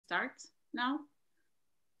start now.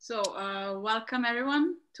 So welcome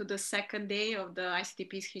everyone to the second day of the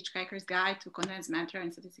ICTP's Hitchhiker's Guide to Condensed Matter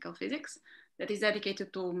and Statistical Physics that is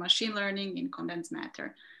dedicated to machine learning in condensed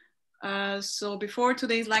matter. So before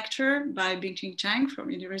today's lecture by Bingqing Chang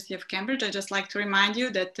from University of Cambridge, I'd just like to remind you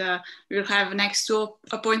that we will have next two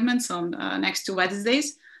appointments on next two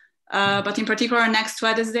Wednesdays. But in particular, next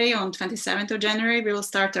Wednesday on 27th of January, we will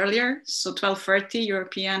start earlier, so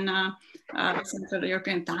 12:30 Central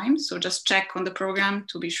European time. So just check on the program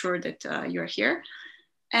to be sure that you're here.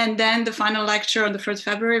 And then the final lecture on the 1st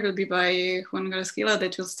February will be by Juan Garasquilla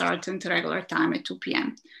that will start at regular time at 2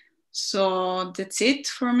 p.m. So that's it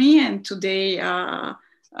for me. And today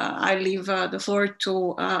I leave the floor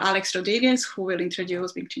to Alex Rodriguez, who will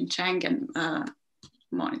introduce Bingqing Chang and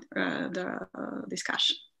monitor the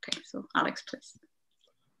discussion. Okay, so Alex, please.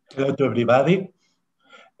 Hello to everybody.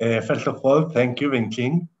 First of all, thank you,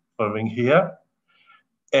 Bingqing, for being here.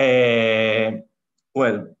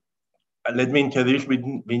 Well, let me introduce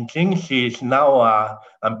Bingqing. She is now,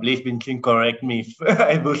 and please, Bingqing, correct me if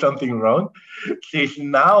I do something wrong. She's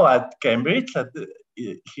now at Cambridge.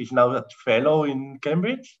 She's now a fellow in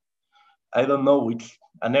Cambridge. I don't know which,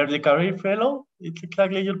 an early career fellow. It's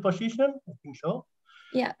exactly your position. I think so.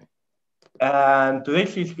 Yeah. And today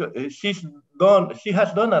she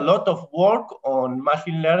has done a lot of work on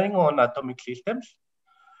machine learning on atomic systems.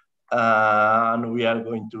 And we are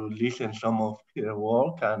going to listen some of her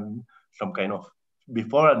work and some kind of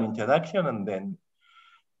before an introduction, and then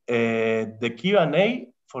the Q&A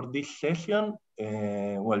for this session.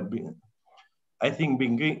 I think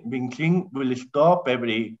Bingqing will stop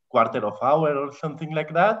every quarter of hour or something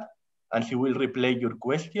like that, and she will replay your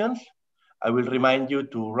questions. I will remind you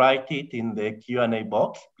to write it in the Q&A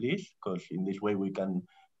box, please, because in this way we can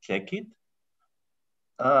check it.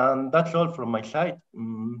 And that's all from my side.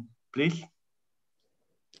 Please.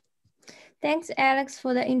 Thanks, Alex,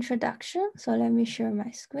 for the introduction. So let me share my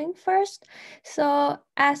screen first. So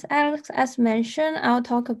as Alex has mentioned, I'll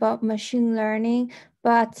talk about machine learning,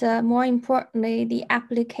 but more importantly, the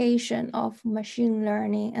application of machine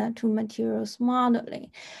learning to materials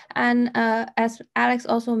modeling. And as Alex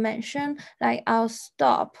also mentioned, like I'll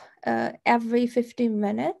stop every 15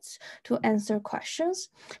 minutes to answer questions.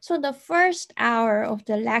 So the first hour of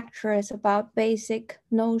the lecture is about basic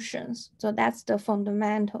notions. So that's the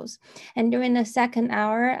fundamentals. And during the second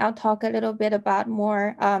hour, I'll talk a little bit about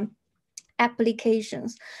more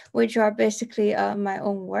applications, which are basically my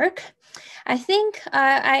own work. I think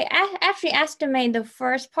I actually estimate the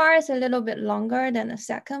first part is a little bit longer than the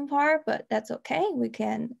second part, but that's okay. We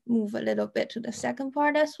can move a little bit to the second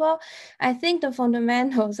part as well. I think the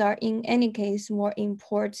fundamentals are in any case more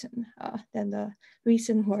important than the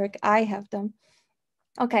recent work I have done.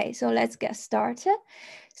 Okay, so let's get started.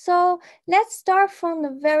 So let's start from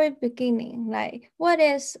the very beginning, like what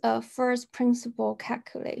is first principle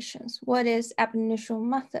calculations? What is ab initio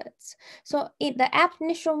methods? So the ab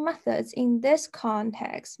initio methods in this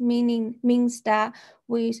context means that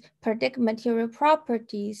we predict material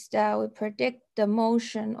properties, that we predict the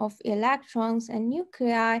motion of electrons and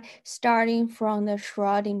nuclei starting from the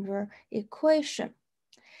Schrödinger equation.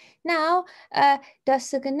 Now, the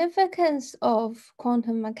significance of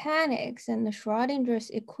quantum mechanics and the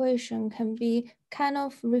Schrödinger's equation can be kind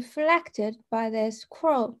of reflected by this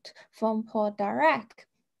quote from Paul Dirac.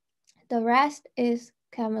 The rest is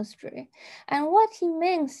chemistry. And what he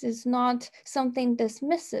means is not something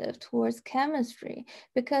dismissive towards chemistry,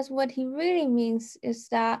 because what he really means is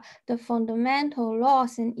that the fundamental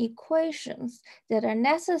laws and equations that are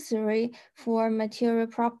necessary for material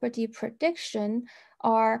property prediction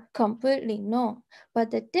are completely known. But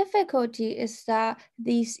the difficulty is that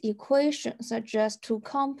these equations are just too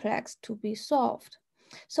complex to be solved.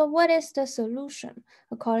 So what is the solution?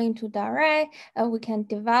 According to Dirac, we can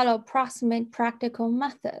develop approximate practical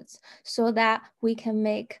methods so that we can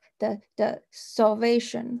make the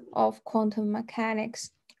solvation of quantum mechanics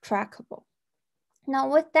trackable. Now,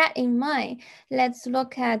 with that in mind, let's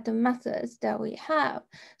look at the methods that we have.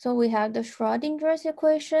 So we have the Schrödinger's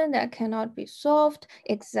equation that cannot be solved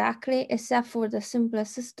exactly except for the simpler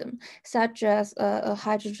system, such as a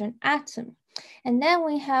hydrogen atom. And then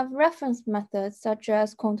we have reference methods such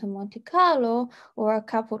as quantum Monte Carlo or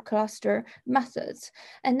coupled cluster methods.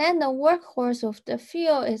 And then the workhorse of the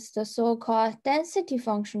field is the so-called density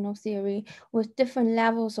functional theory with different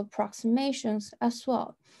levels of approximations as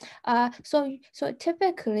well. So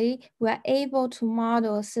typically, we're able to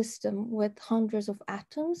model a system with hundreds of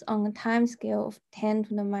atoms on a time scale of 10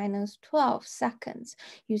 to the minus 12 seconds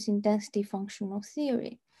using density functional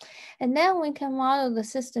theory. And then we can model the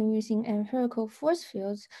system using empirical force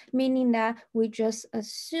fields, meaning that we just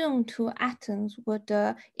assume two atoms would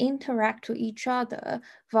interact to each other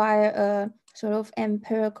via a sort of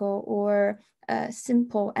empirical or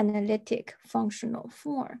simple analytic functional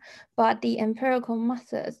form. But the empirical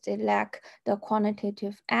methods, they lack the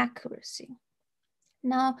quantitative accuracy.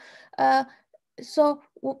 Now, so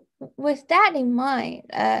with that in mind,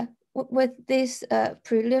 with this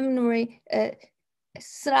preliminary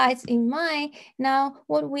slides in mind, now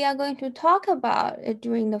what we are going to talk about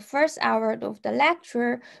during the first hour of the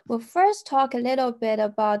lecture, we'll first talk a little bit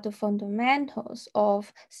about the fundamentals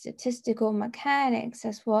of statistical mechanics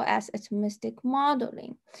as well as atomistic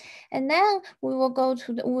modeling. And then we will go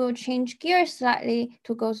to we will change gears slightly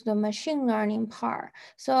to go to the machine learning part.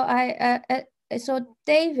 So so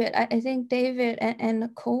David, I think David and the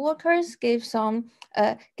co-workers gave some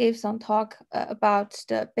talk about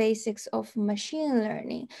the basics of machine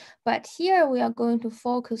learning. But here we are going to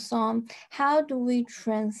focus on how do we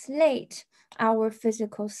translate our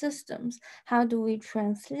physical systems? How do we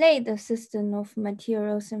translate the system of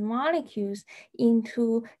materials and molecules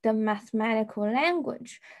into the mathematical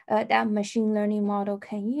language that machine learning model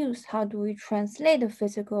can use? How do we translate the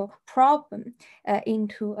physical problem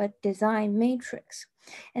into a design matrix?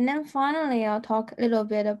 And then finally, I'll talk a little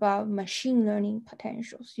bit about machine learning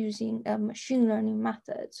potentials using machine learning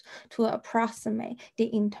methods to approximate the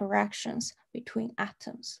interactions between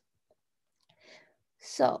atoms.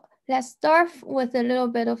 So let's start with a little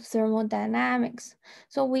bit of thermodynamics.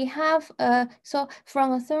 So we have, so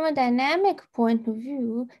from a thermodynamic point of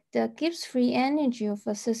view, the Gibbs free energy of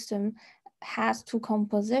a system has two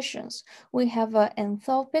compositions. We have an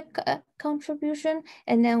enthalpic contribution,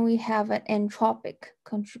 and then we have an entropic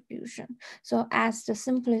contribution. So as the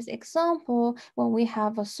simplest example, when we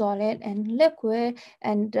have a solid and liquid,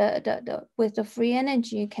 and with the free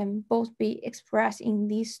energy can both be expressed in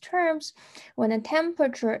these terms. When the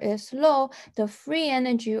temperature is low, the free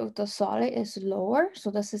energy of the solid is lower,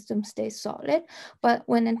 so the system stays solid. But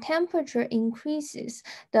when the temperature increases,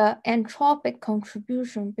 the entropic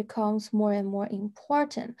contribution becomes more and more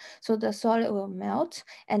important. So the solid will melt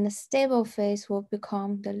and the stable phase will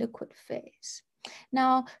become the liquid phase.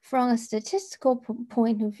 Now, from a statistical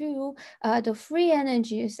point of view, the free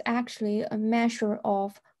energy is actually a measure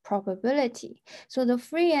of probability. So the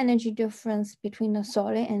free energy difference between the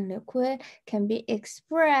solid and liquid can be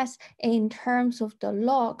expressed in terms of the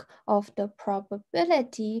log of the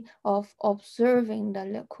probability of observing the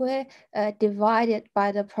liquid divided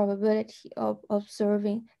by the probability of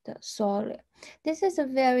observing the solid. This is a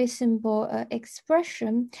very simple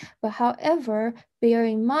expression, but however, bear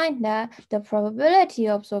in mind that the probability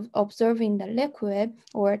of observing the liquid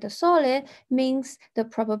or the solid means the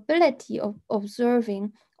probability of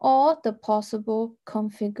observing all the possible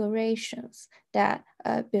configurations that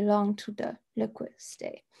belong to the liquid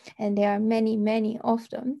state. And there are many, many of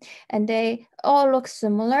them. And they all look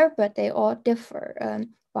similar, but they all differ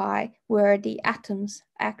by where the atoms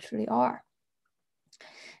actually are.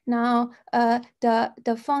 Now,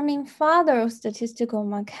 the founding father of statistical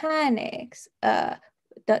mechanics, the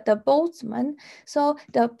Boltzmann. So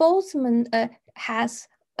the Boltzmann has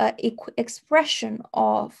an expression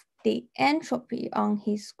of the entropy on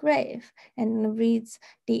his grave and reads,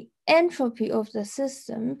 the entropy of the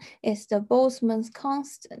system is the Boltzmann's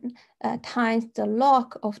constant times the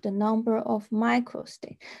log of the number of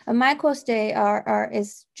microstate. A microstate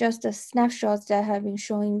is just a snapshot that have been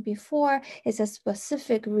shown before. It's a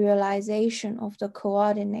specific realization of the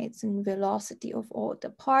coordinates and velocity of all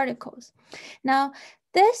the particles. Now,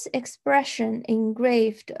 this expression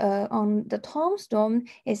engraved on the tombstone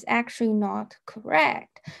is actually not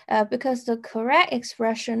correct because the correct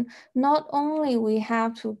expression, not only we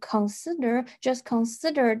have to just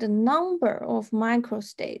consider the number of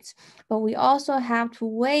microstates, but we also have to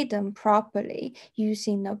weigh them properly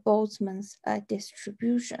using the Boltzmann's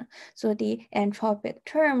distribution. So the entropic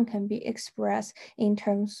term can be expressed in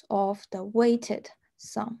terms of the weighted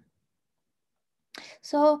sum.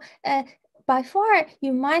 So by far,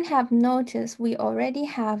 you might have noticed we already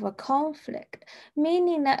have a conflict,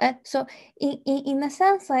 meaning that, so in a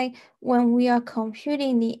sense, like when we are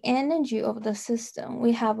computing the energy of the system,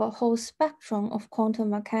 we have a whole spectrum of quantum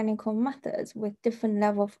mechanical methods with different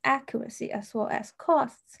level of accuracy as well as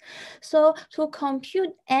costs. So to compute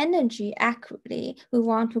energy accurately, we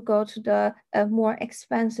want to go to the more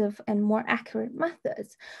expensive and more accurate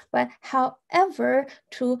methods. But however,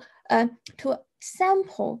 to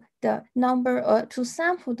sample the number or to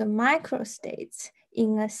sample the microstates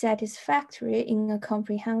in a satisfactory, in a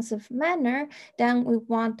comprehensive manner, then we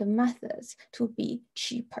want the methods to be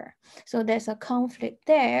cheaper. So there's a conflict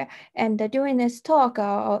there. And during this talk,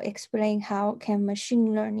 I'll explain how can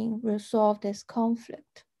machine learning resolve this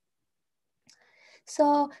conflict.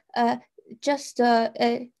 So just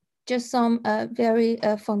some very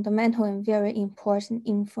fundamental and very important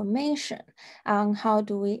information on how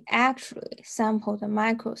do we actually sample the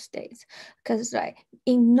microstates. Because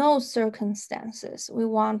in no circumstances we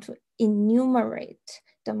want to enumerate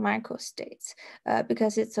the microstates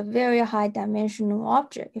because it's a very high dimensional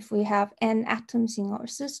object if we have n atoms in our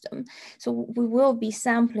system. So we will be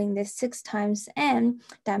sampling this 6 times n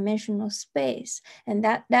dimensional space, and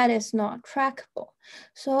that is not trackable.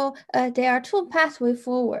 So there are 2 pathways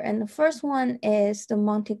forward, and the first one is the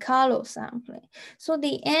Monte Carlo sampling. So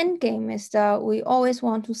the end game is that we always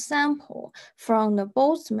want to sample from the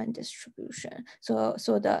Boltzmann distribution. So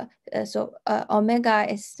omega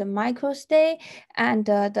is the microstate, and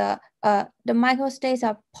the microstates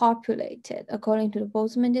are populated according to the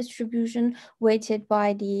Boltzmann distribution, weighted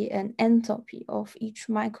by the enthalpy of each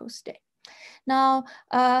microstate. Now,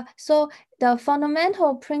 so the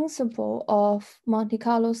fundamental principle of Monte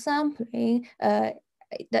Carlo sampling,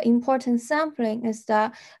 the important sampling is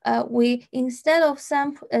that we, instead of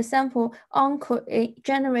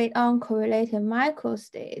generate uncorrelated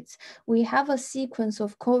microstates, we have a sequence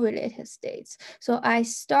of correlated states. So I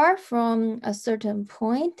start from a certain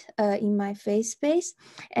point in my phase space,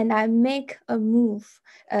 and I make a move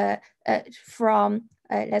from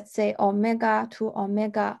let's say omega to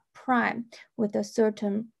omega prime with a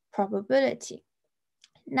certain probability.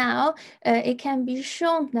 Now, it can be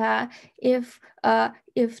shown that if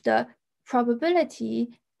the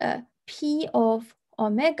probability P of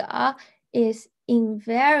omega is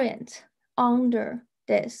invariant under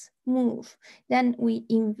this move, then we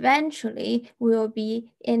eventually will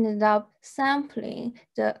be ended up sampling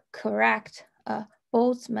the correct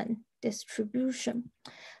Boltzmann distribution.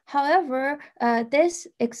 However, this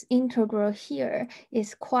integral here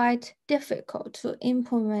is quite difficult to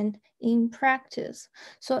implement in practice.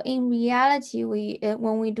 So in reality,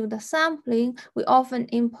 when we do the sampling, we often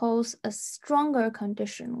impose a stronger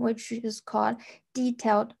condition, which is called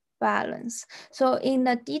detailed balance. So in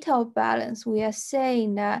the detailed balance, we are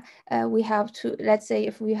saying that we have to, let's say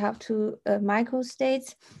if we have 2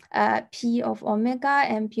 microstates, P of omega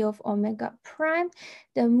and P of omega prime,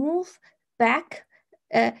 the move back,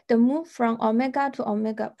 the move from omega to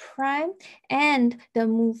omega prime and the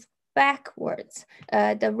move backwards,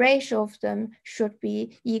 the ratio of them should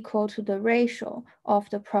be equal to the ratio of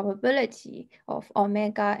the probability of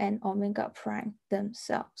omega and omega prime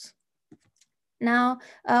themselves. Now,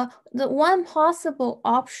 the one possible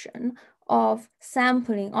option of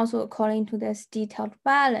sampling, also according to this detailed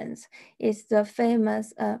balance, is the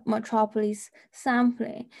famous metropolis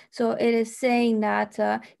sampling. So it is saying that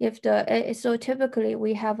so typically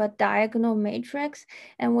we have a diagonal matrix,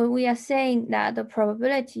 and when we are saying that the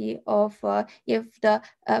probability of, if the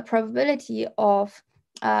probability of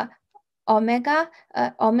omega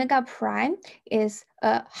prime is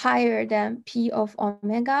higher than P of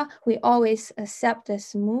omega, we always accept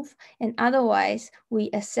this move, and otherwise we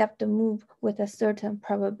accept the move with a certain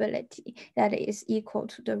probability that is equal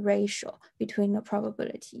to the ratio between the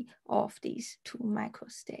probability of these 2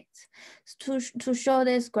 microstates. To show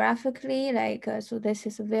this graphically, so this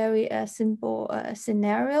is a very simple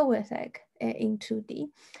scenario with in 2D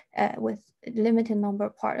with limited number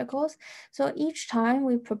of particles. So each time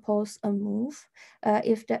we propose a move,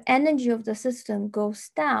 if the energy of the system goes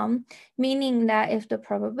down, meaning that if the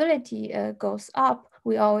probability goes up,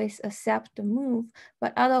 we always accept the move,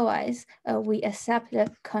 but otherwise we accept it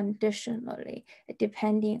conditionally,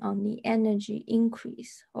 depending on the energy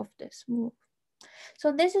increase of this move.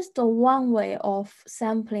 So this is the one way of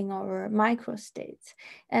sampling our microstates.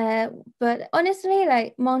 But honestly,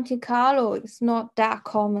 Monte Carlo is not that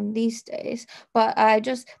common these days, but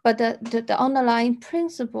the underlying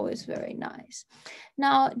principle is very nice.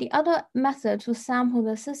 Now, the other method to sample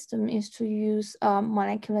the system is to use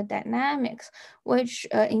molecular dynamics, which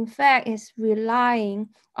in fact is relying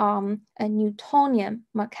on a Newtonian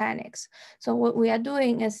mechanics. So what we are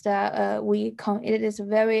doing is that it is a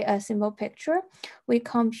very simple picture. We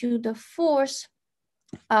compute the force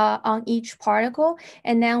on each particle,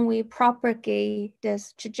 and then we propagate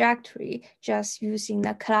this trajectory just using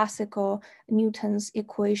the classical Newton's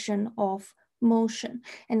equation of motion.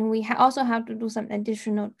 And we also have to do some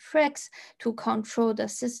additional tricks to control the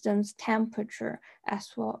system's temperature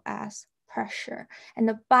as well as pressure. And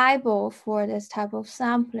the Bible for this type of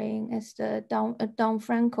sampling is the Don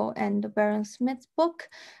Franco and the Baron Smith book,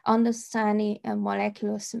 Understanding and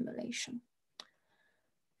Molecular Simulation.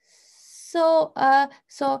 So,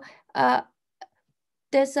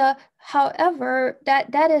 there's however,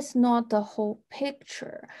 that is not the whole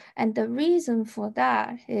picture. And the reason for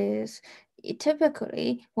that is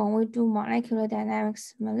typically when we do molecular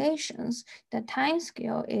dynamics simulations, the time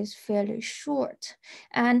scale is fairly short.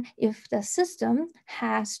 And if the system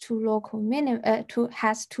has two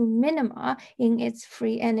minima in its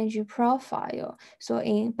free energy profile, so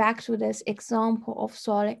back to this example of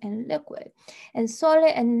solid and liquid, and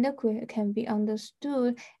solid and liquid can be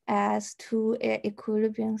understood as two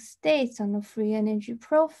equilibrium states on the free energy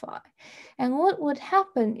profile. And what would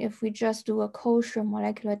happen if we just do a kosher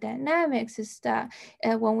molecular dynamics is that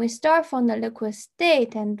when we start from the liquid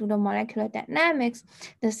state and do the molecular dynamics,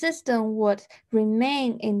 the system would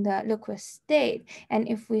remain in the liquid state. And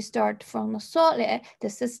if we start from the solid, the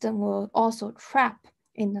system will also trap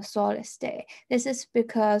in the solid state. This is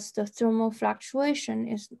because the thermal fluctuation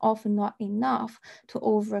is often not enough to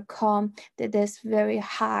overcome this very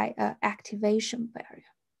high activation barrier.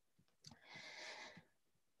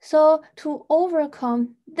 So to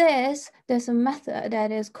overcome this, there's a method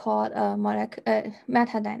that is called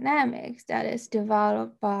metadynamics that is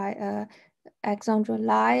developed by Alexandra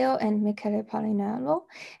Lyle and Michele Polinello.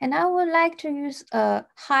 And I would like to use a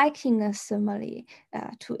hiking simile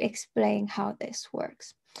to explain how this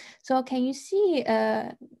works. So can you see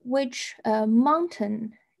which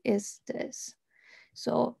mountain is this?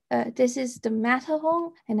 So this is the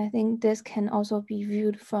Matterhorn, and I think this can also be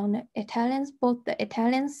viewed from the both the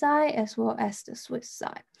Italian side as well as the Swiss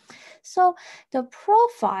side. So the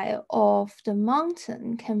profile of the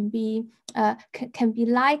mountain can be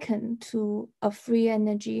likened to a free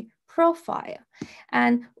energy profile,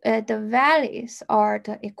 and the valleys are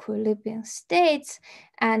the equilibrium states,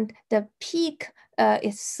 and the peak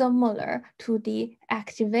is similar to the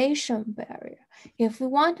activation barrier. If we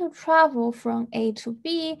want to travel from A to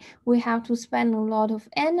B, we have to spend a lot of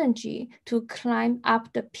energy to climb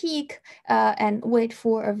up the peak and wait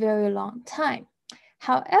for a very long time.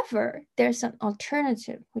 However, there's an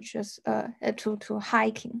alternative, which is to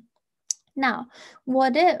hiking. Now,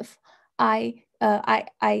 what if I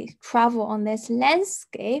travel on this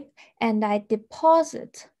landscape and I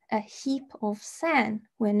deposit a heap of sand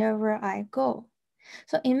whenever I go?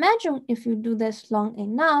 So imagine if you do this long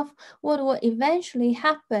enough, what will eventually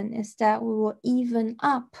happen is that we will even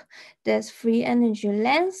up this free energy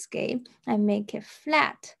landscape and make it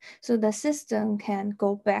flat. So the system can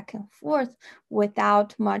go back and forth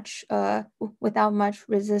without much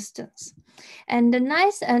resistance. And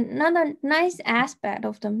another nice aspect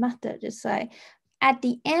of the method is like, at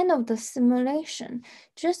the end of the simulation,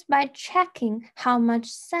 just by checking how much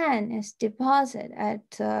sand is deposited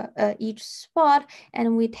at each spot,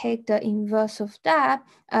 and we take the inverse of that,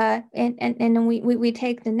 and we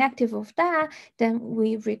take the negative of that, then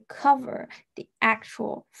we recover the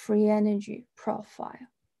actual free energy profile.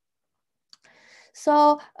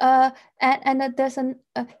 So there's an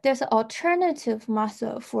alternative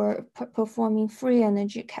method for performing free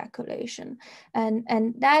energy calculation,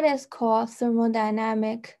 and that is called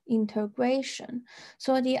thermodynamic integration.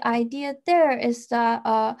 So the idea there is that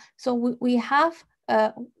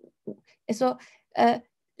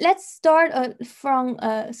let's start from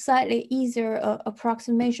a slightly easier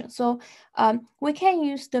approximation. So we can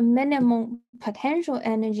use the minimum potential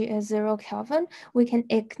energy at 0 Kelvin. We can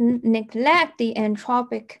neglect the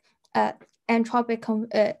entropic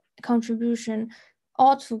contribution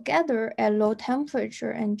altogether at low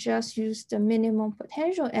temperature and just use the minimum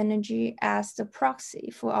potential energy as the proxy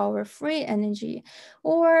for our free energy.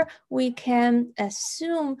 Or we can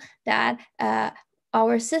assume that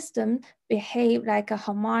our system behave like a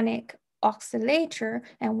harmonic oscillator,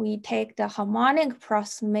 and we take the harmonic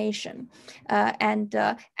approximation and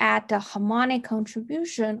add the harmonic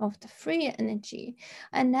contribution of the free energy.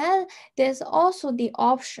 And then there's also the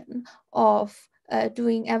option of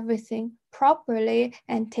doing everything properly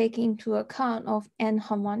and taking into account of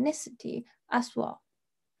anharmonicity as well.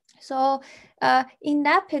 So in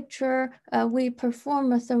that picture, we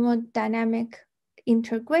perform a thermodynamic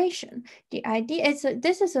integration. The idea is that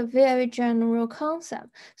this is a very general concept.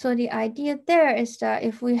 So the idea there is that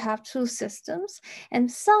if we have two systems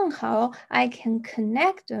and somehow I can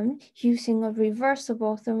connect them using a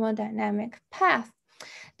reversible thermodynamic path,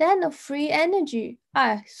 then the free energy,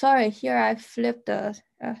 sorry, here I flipped the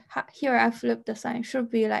sign,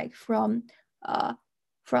 should be like from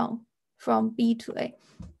B to A.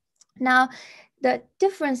 Now, the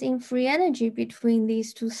difference in free energy between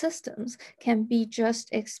these two systems can be just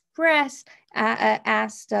expressed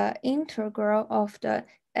as the integral of the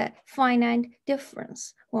finite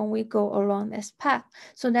difference when we go along this path.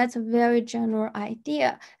 So that's a very general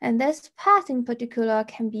idea. And this path in particular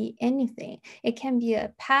can be anything. It can be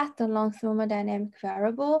a path along thermodynamic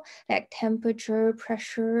variable like temperature,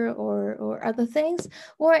 pressure, or other things,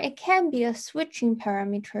 or it can be a switching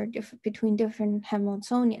parameter between different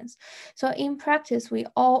Hamiltonians. So in practice, we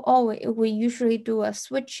usually do a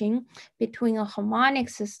switching between a harmonic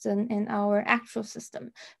system and our actual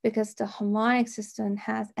system, because the harmonic system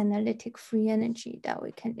has analytic free energy that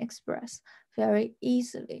we can express very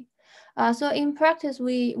easily. So in practice,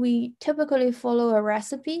 we typically follow a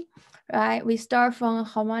recipe, right? We start from a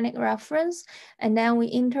harmonic reference, and then we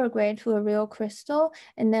integrate to a real crystal,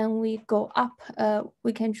 and then we go up.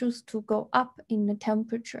 We can choose to go up in the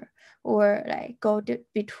temperature, or like go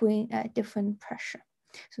between different pressure.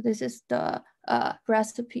 So this is the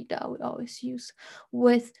recipe that we always use,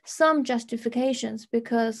 with some justifications,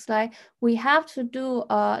 because like we have to do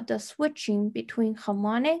the switching between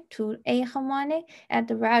harmonic to aharmonic at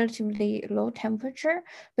the relatively low temperature,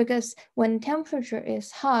 because when temperature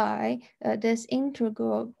is high, this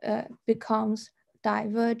integral becomes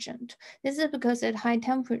divergent. This is because at high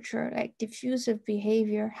temperature, like diffusive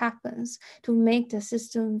behavior happens to make the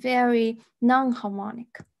system very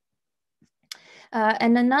non-harmonic.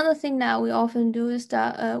 And another thing that we often do is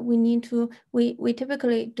that we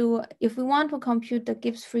typically do, if we want to compute the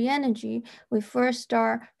Gibbs free energy, we first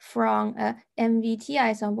start from MVT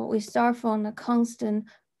example. We start from the constant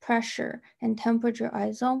pressure and temperature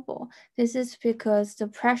example. This is because the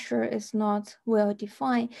pressure is not well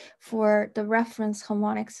defined for the reference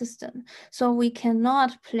harmonic system. So we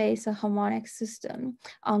cannot place a harmonic system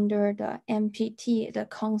under the MPT, the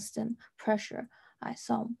constant pressure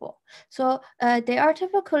ensemble. So there are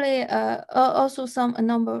typically also a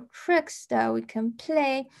number of tricks that we can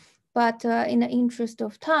play, but in the interest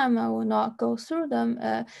of time, I will not go through them.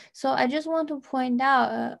 So I just want to point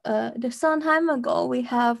out that some time ago, we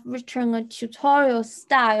have written a tutorial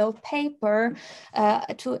style paper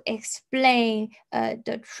to explain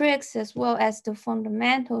the tricks as well as the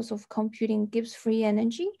fundamentals of computing Gibbs free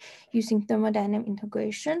energy using thermodynamic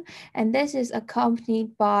integration. And this is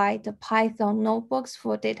accompanied by the Python notebooks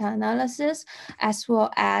for data analysis, as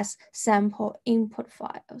well as sample input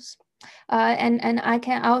files.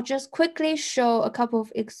 I'll just quickly show a couple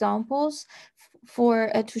of examples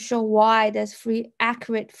to show why this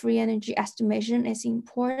accurate free energy estimation is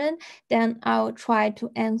important. Then I'll try to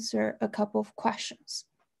answer a couple of questions.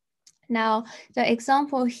 Now, the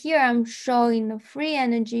example here, I'm showing the free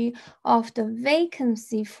energy of the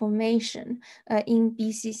vacancy formation in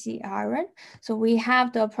BCC iron. So we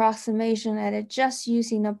have the approximation at just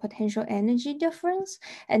using the potential energy difference,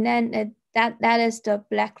 and then that is the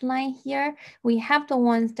black line here. We have the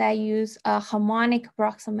ones that use a harmonic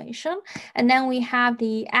approximation, and then we have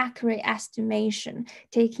the accurate estimation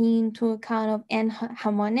taking into account of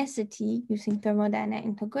anharmonicity using thermodynamic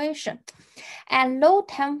integration. At low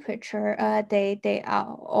temperature, they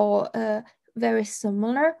are all very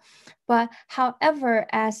similar. But however,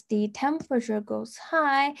 as the temperature goes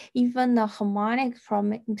high, even the harmonic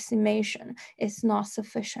approximation is not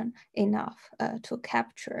sufficient enough to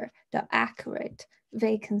capture the accurate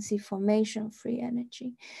vacancy formation free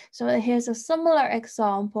energy. So here's a similar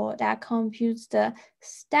example that computes the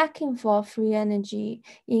stacking fault free energy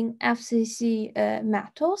in FCC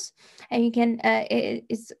metals. And you can,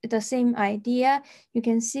 it's the same idea. You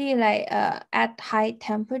can see like at high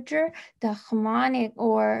temperature, the harmonic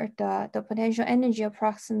or the potential energy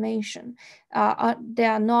approximation, they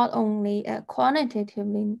are not only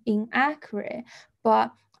quantitatively inaccurate,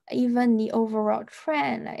 but even the overall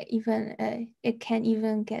trend, it can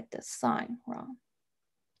even get the sign wrong.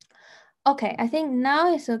 Okay, I think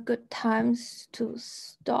now is a good time to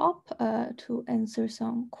stop to answer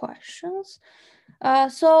some questions.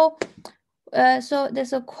 So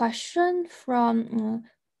there's a question from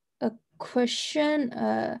a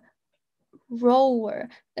Christian Rower.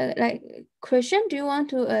 Christian, do you want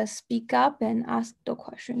to speak up and ask the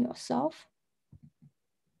question yourself?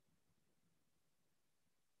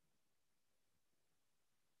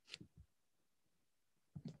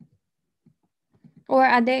 Or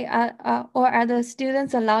are they or are the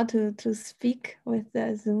students allowed to speak with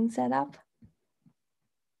the Zoom setup?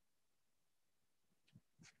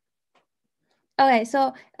 Okay,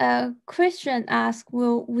 so Christian asked,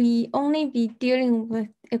 will we only be dealing with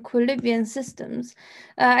equilibrium systems?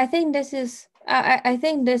 I think this is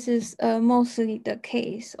mostly the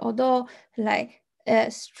case, although like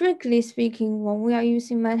strictly speaking, when we are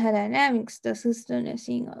using metadynamics, the system is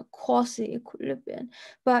in a quasi-equilibrium.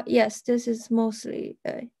 But yes, this is mostly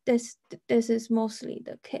this is mostly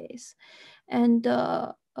the case. And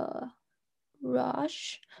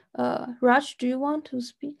Raj, do you want to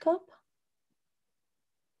speak up?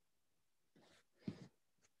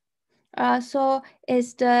 So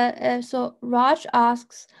Raj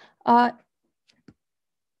asks,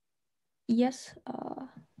 yes.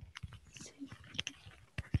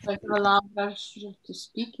 I can allow Raj to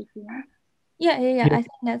speak if you want. Yeah. Yeah. I think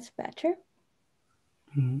that's better.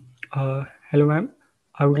 Hello, ma'am.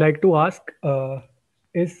 I would like to ask,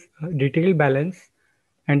 is detailed balance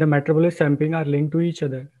and the metropolis sampling are linked to each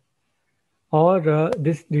other? Or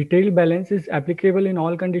this detailed balance is applicable in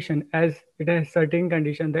all conditions, as it has certain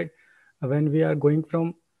condition that when we are going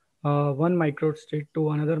from one microstate to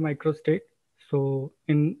another microstate, so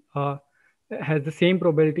in has the same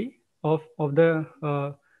probability of the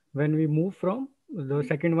when we move from the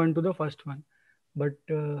second one to the first one. But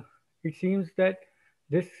it seems that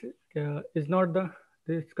this is not the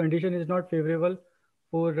this condition is not favorable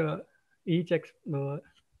for each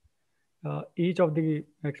each of the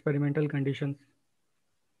experimental conditions.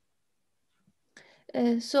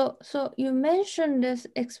 So you mentioned this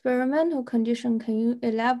experimental condition. Can you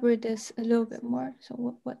elaborate this a little bit more?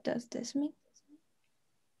 So what does this mean?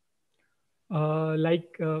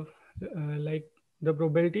 Like the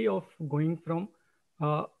probability of going from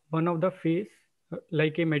one of the phase,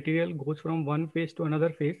 like a material goes from one phase to another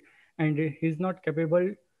phase, and he's not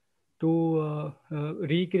capable to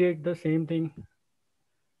recreate the same thing,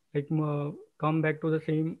 like come back to the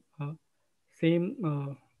same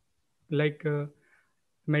like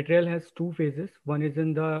material has two phases. One is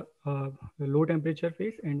in the low temperature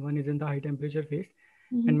phase and one is in the high temperature phase.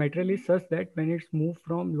 And material is such that when it's moved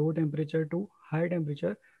from low temperature to high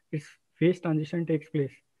temperature, its phase transition takes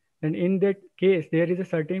place. And in that case, there is a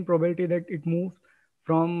certain probability that it moves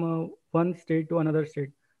from one state to another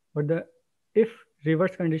state. But if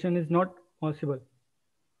reverse condition is not possible,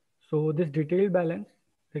 so this detailed balance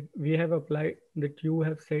that we have applied, that you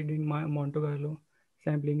have said in my Monte Carlo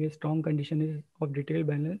sampling, a strong condition is of detailed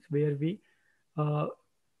balance, where we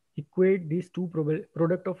equate these two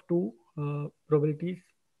product of two probabilities.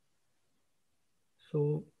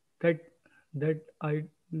 So that I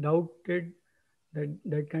doubted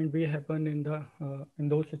that can be happen in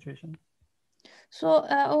those situations. So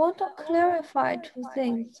I want to clarify two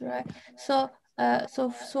things, right? So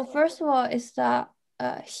first of all, is that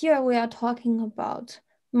here we are talking about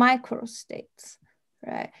microstates,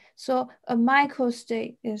 right? So a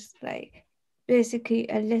microstate is like basically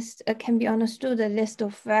a list, can be understood a list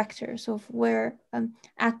of vectors of where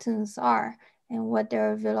atoms are and what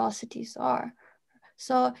their velocities are.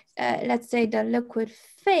 So let's say the liquid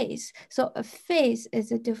phase. So a phase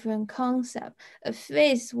is a different concept. A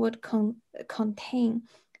phase would contain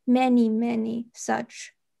many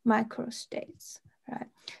such microstates, right?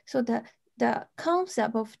 So the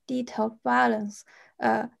concept of detailed balance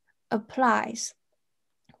applies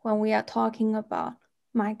when we are talking about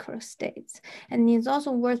microstates. And it's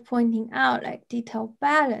also worth pointing out, like, detailed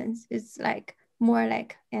balance is like more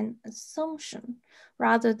like an assumption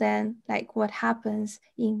rather than like what happens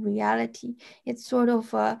in reality. It's sort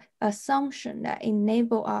of a assumption that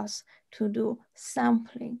enable us to do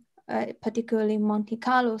sampling, particularly Monte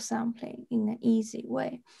Carlo sampling, in an easy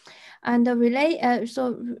way. And there's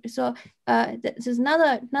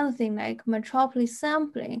another thing, like metropolis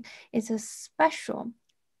sampling is a special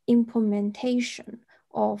implementation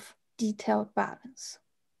of detailed balance.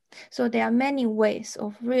 So there are many ways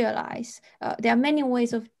of there are many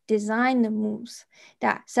ways of design the moves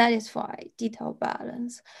that satisfy detailed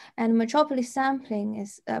balance. And metropolis sampling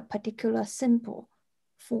is a particular simple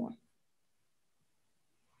form.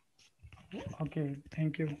 Okay,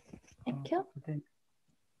 thank you. Thank you.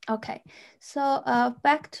 Okay, so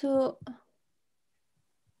back to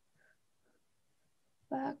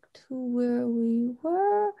where we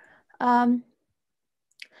were.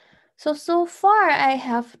 So far I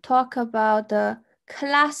have talked about the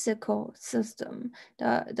classical system,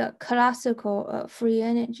 the classical free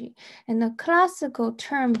energy, and the classical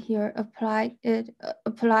term here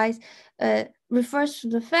refers to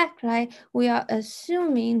the fact, right? We are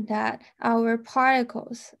assuming that our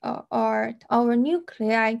particles our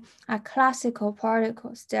nuclei are classical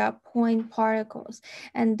particles. They are point particles,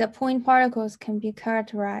 and the point particles can be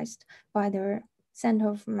characterized by their center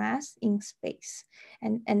of mass in space,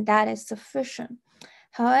 and that is sufficient.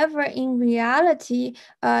 However, in reality,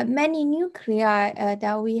 many nuclei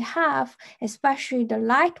that we have, especially the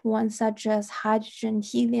light ones such as hydrogen,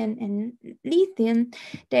 helium, and lithium,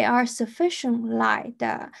 they are sufficient light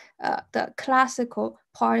that the classical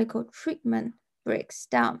particle treatment breaks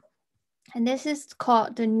down. And this is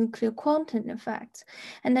called the nuclear quantum effect.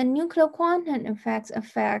 And the nuclear quantum effect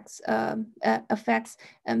affects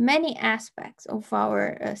many aspects of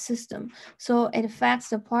our system. So it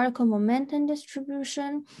affects the particle momentum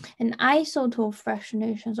distribution and isotope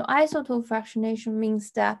fractionation. So isotope fractionation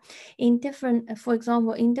means that in different, for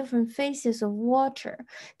example, in different phases of water,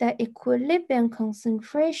 the equilibrium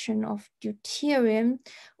concentration of deuterium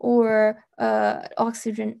or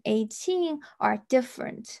oxygen 18 are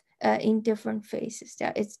different. In different phases.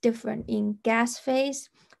 That it's different in gas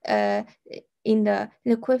phase, in the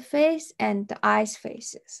liquid phase, and the ice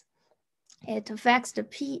phases. It affects the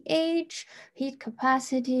pH, heat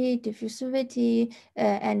capacity, diffusivity,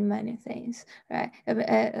 and many things, right?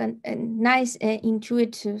 A nice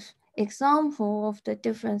intuitive example of the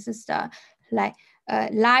differences that like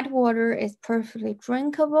light water is perfectly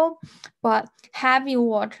drinkable, but heavy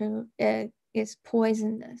water is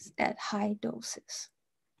poisonous at high doses.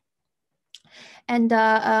 And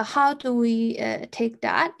how do we take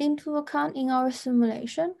that into account in our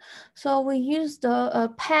simulation? So we use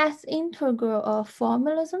the path integral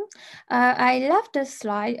formalism. I left this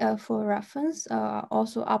slide for reference.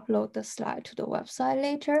 Also upload the slide to the website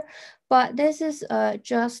later. But this is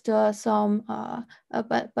just some.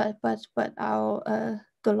 But I'll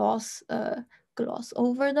gloss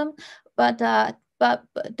over them. But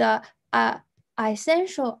the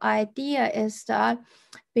essential idea is that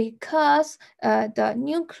because the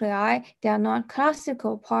nuclei, they are not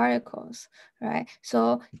classical particles, right?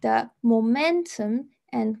 So the momentum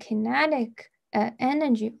and kinetic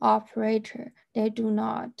energy operator, they do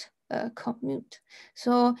not commute.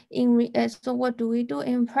 So so what do we do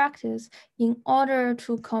in practice? In order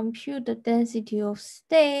to compute the density of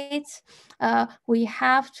states, we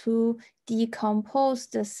have to decompose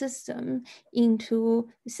the system into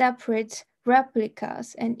separate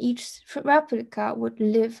replicas, and each replica would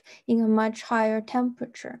live in a much higher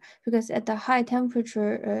temperature, because at the high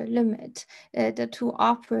temperature limit, the two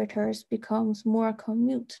operators becomes more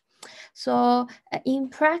commute. So in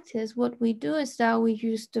practice, what we do is that we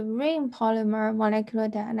use the ring polymer molecular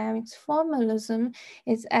dynamics formalism.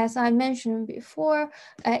 Is, as I mentioned before,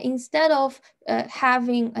 instead of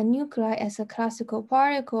having a nuclei as a classical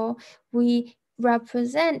particle, we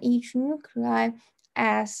represent each nuclei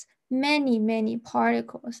as many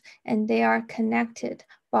particles, and they are connected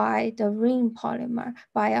by the ring polymer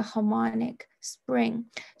by a harmonic spring.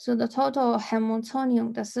 So the total Hamiltonian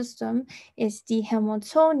of the system is the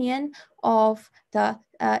Hamiltonian of the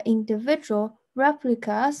individual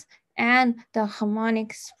replicas and the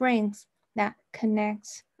harmonic springs that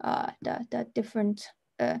connects the different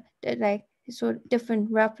different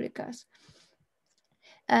replicas.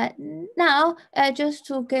 Now, just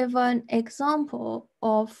to give an example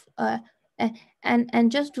of,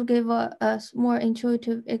 and just to give a more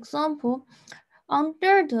intuitive example,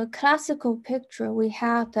 under the classical picture, we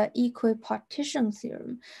have the equipartition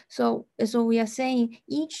theorem. So we are saying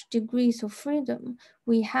each degrees of freedom,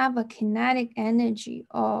 we have a kinetic energy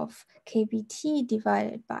of kBt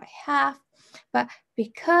divided by half. But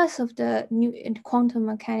because of the quantum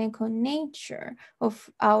mechanical nature of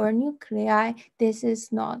our nuclei, this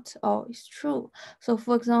is not always true. So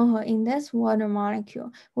for example, in this water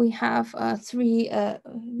molecule, we have three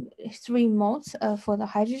modes for the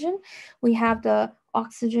hydrogen. We have the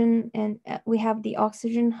oxygen, and we have the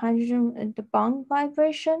oxygen hydrogen and the bond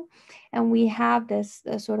vibration, and we have this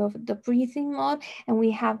sort of the breathing mode, and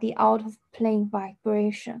we have the out of plane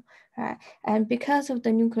vibration. Right? And because of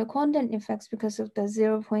the nuclear quantum effects, because of the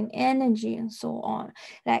 0 point energy and so on,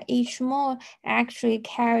 like each mole actually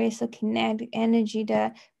carries a kinetic energy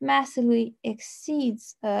that massively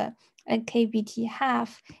exceeds a kBt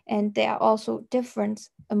half, and there are also different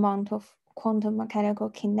amount of quantum mechanical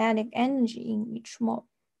kinetic energy in each mole.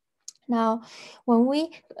 Now, when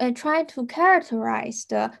we try to characterize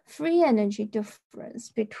the free energy difference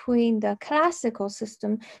between the classical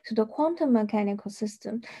system to the quantum mechanical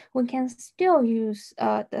system, we can still use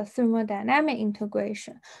the thermodynamic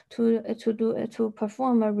integration to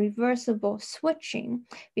perform a reversible switching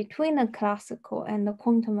between the classical and the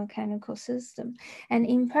quantum mechanical system. And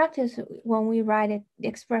in practice, when we write the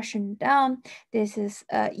expression down, this is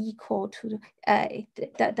equal to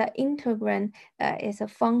the integrand is a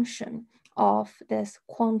function of this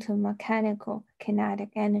quantum mechanical kinetic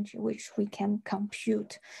energy, which we can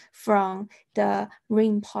compute from the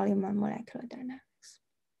ring polymer molecular dynamics.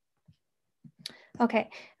 Okay,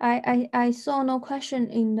 I saw no question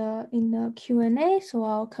in the Q&A, so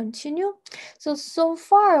I'll continue. So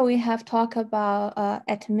far we have talked about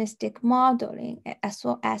atomistic modeling as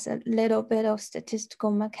well as a little bit of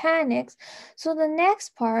statistical mechanics. So the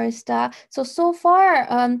next part is that, so far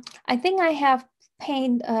I think I have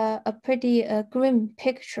paint a pretty grim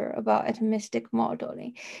picture about atomistic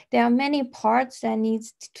modeling. There are many parts that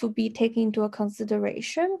needs to be taken into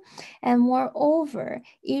consideration, and moreover,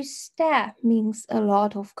 each step means a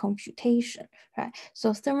lot of computation, right?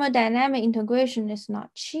 So thermodynamic integration is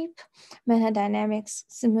not cheap, metadynamics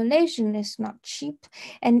simulation is not cheap,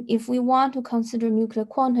 and if we want to consider nuclear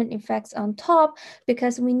quantum effects on top,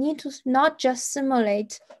 because we need to not just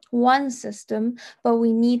simulate one system, but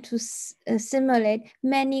we need to simulate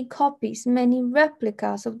many copies, many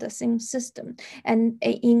replicas of the same system. And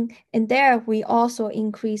in there, we also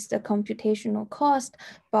increase the computational cost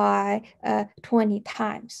by 20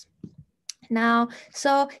 times. Now,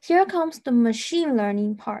 so here comes the machine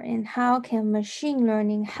learning part, and how can machine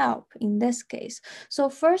learning help in this case? So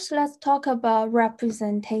first, let's talk about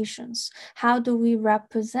representations. How do we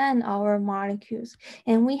represent our molecules?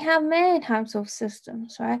 And we have many types of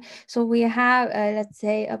systems, right? So we have, let's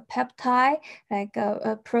say, a peptide, like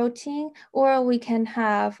a protein, or we can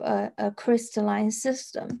have a crystalline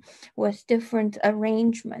system with different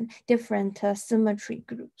arrangement, different symmetry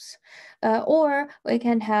groups. Or we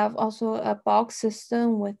can have also a box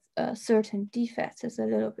system with certain defects. It's a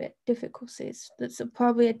little bit difficult. It's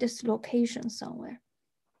probably a dislocation somewhere.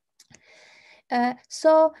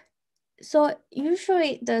 So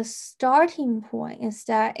usually the starting point is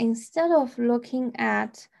that instead of looking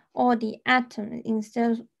at all the atoms,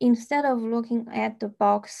 instead of looking at the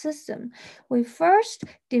box system, we first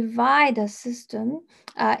divide the system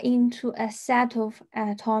into a set of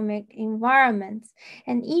atomic environments.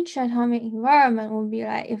 And each atomic environment will be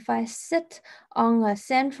like, if I sit on a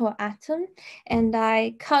central atom and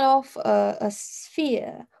I cut off a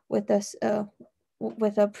sphere with a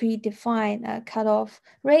predefined cutoff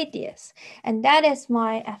radius. And that is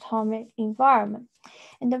my atomic environment.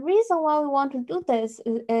 And the reason why we want to do this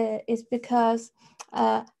is because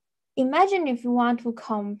imagine if you want to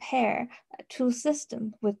compare two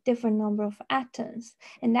systems with different number of atoms,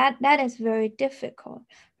 and that is very difficult,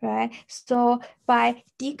 right? So by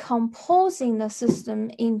decomposing the system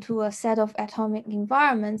into a set of atomic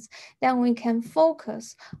environments, then we can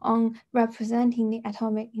focus on representing the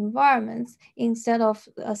atomic environments instead of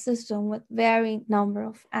a system with varying number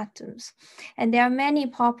of atoms. And there are many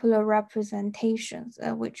popular representations,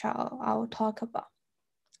 which I'll talk about.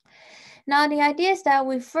 Now, the idea is that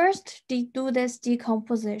we first do this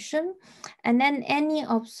decomposition, and then any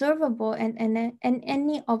observable and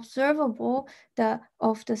any observable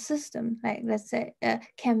of the system, like let's say,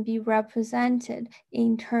 can be represented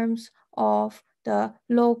in terms of the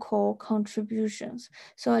local contributions.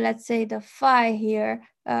 So let's say the phi here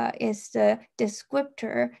is the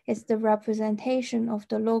descriptor, is the representation of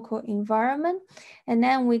the local environment. And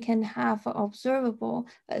then we can have an observable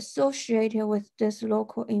associated with this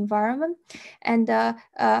local environment. And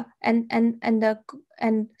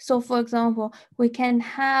so, for example, we can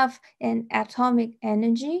have an atomic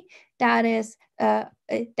energy that is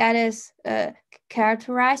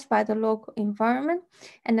characterized by the local environment,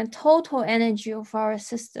 and the total energy of our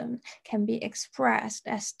system can be expressed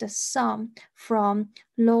as the sum from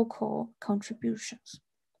local contributions.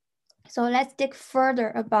 So let's dig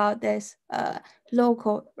further about this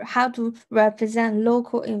how to represent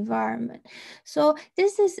local environment. So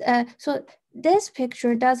this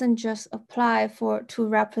picture doesn't just apply to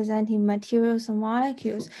representing materials and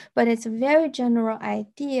molecules, but it's a very general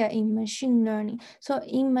idea in machine learning. So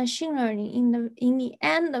in machine learning, in the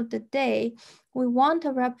end of the day, we want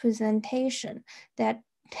a representation that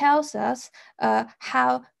tells us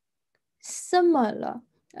how similar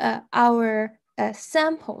our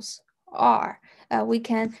samples are. We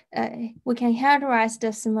can characterize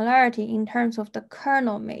the similarity in terms of the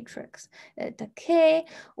kernel matrix, the K,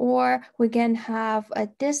 or we can have a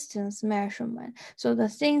distance measurement. So the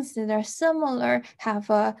things that are similar have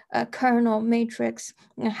a kernel matrix,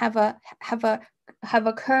 have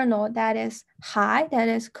a kernel that is high, that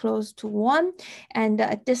is close to 1, and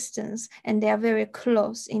a distance, and they are very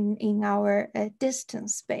close in our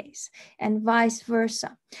distance space, and vice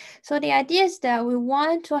versa. So the idea is that we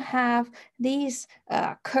want to have these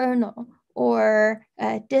kernel or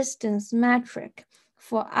distance metric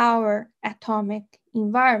for our atomic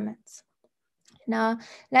environments. Now,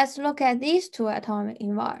 let's look at these two atomic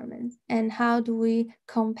environments and how do we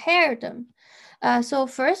compare them. So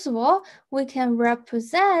first of all, we can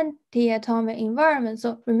represent the atomic environment.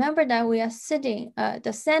 So remember that we are sitting,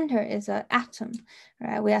 the center is an atom,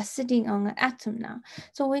 right? We are sitting on an atom now.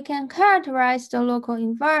 So we can characterize the local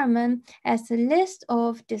environment as a list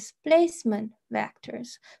of displacement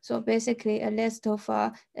vectors. So basically a list of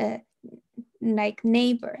like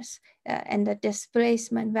neighbors and the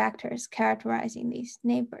displacement vectors characterizing these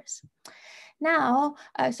neighbors. Now,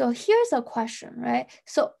 so here's a question, right?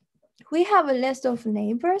 So we have a list of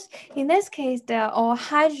neighbors. In this case, they are all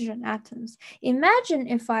hydrogen atoms. Imagine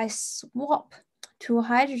if I swap two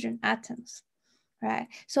hydrogen atoms, right?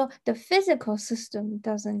 So the physical system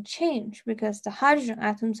doesn't change because the hydrogen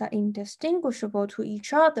atoms are indistinguishable to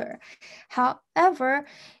each other. However,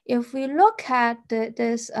 if we look at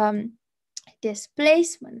this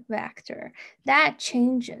displacement vector, that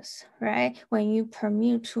changes, right, when you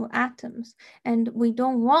permute two atoms, and we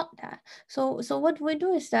don't want that. So what we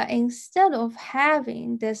do is that instead of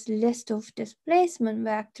having this list of displacement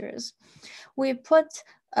vectors, we put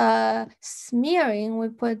smearing, we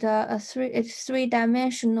put a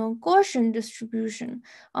three-dimensional Gaussian distribution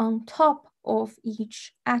on top of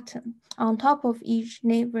each atom, on top of each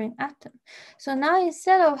neighboring atom. So now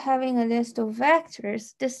instead of having a list of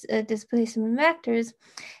vectors, this displacement vectors,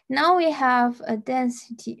 now we have a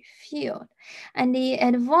density field, and the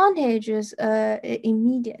advantage is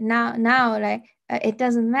immediate. Now like it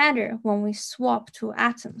doesn't matter when we swap two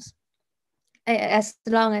atoms, as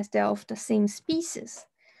long as they're of the same species.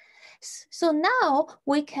 So now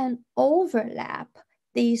we can overlap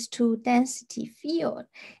these two density field,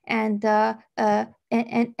 and then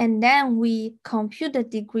we compute the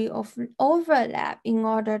degree of overlap in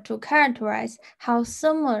order to characterize how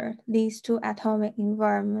similar these two atomic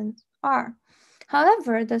environments are.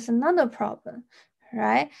 However, there's another problem,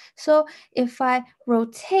 right? So if I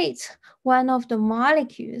rotate one of the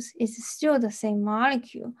molecules, it's still the same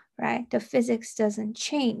molecule, right? The physics doesn't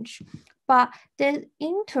change, but the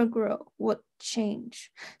integral would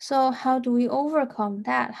change. So how do we overcome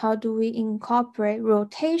that? How do we incorporate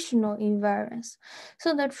rotational invariance?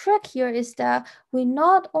 So the trick here is that we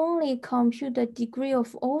not only compute the degree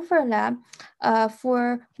of overlap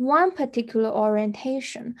for one particular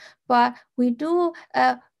orientation, but we do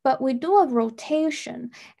a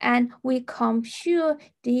rotation and we compute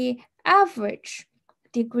the average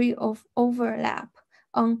degree of overlap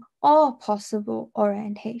on all possible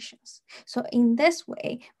orientations. So in this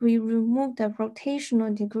way, we remove the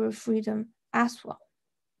rotational degree of freedom as well.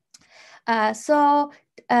 And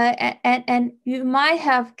you might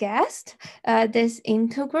have guessed this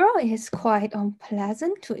integral is quite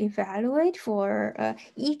unpleasant to evaluate for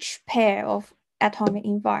each pair of atomic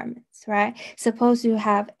environments, right? Suppose you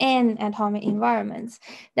have n atomic environments,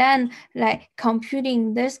 then like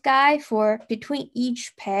computing this guy for between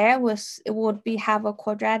each pair would have a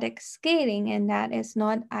quadratic scaling, and that is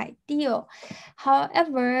not ideal.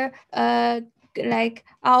 However, like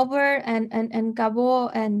Albert and Gabor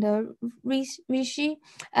and Rishi,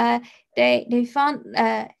 they found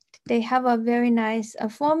they have a very nice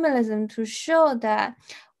formalism to show that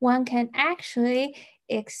one can actually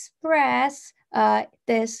express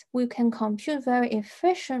this, we can compute very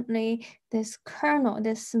efficiently this kernel,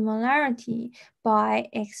 this similarity, by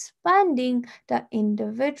expanding the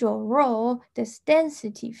individual rho, this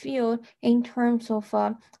density field, in terms of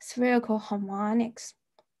spherical harmonics.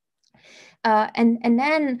 And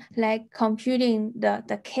then like computing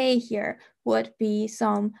the k here would be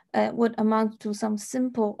some would amount to some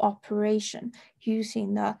simple operation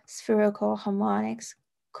using the spherical harmonics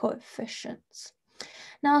coefficients.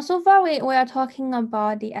 Now, so far we are talking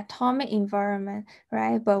about the atomic environment,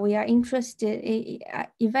 right? But we are interested,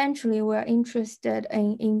 eventually we're interested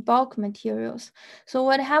in bulk materials. So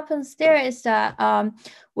what happens there is that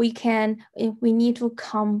we need to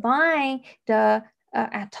combine the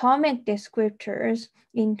atomic descriptors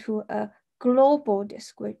into a global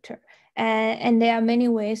descriptor. And there are many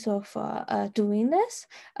ways of doing this.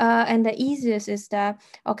 And the easiest is that,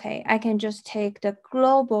 okay, I can just take the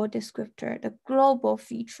global descriptor, the global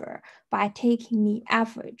feature, by taking the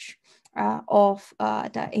average of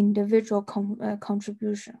the individual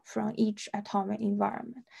contribution from each atomic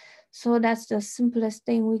environment. So that's the simplest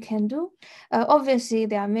thing we can do. Obviously,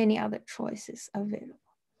 there are many other choices available.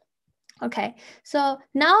 Okay, so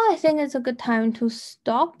now I think it's a good time to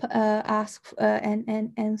stop, ask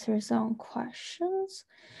and answer some questions.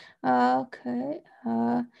 So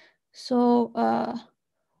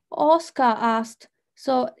Oscar asked,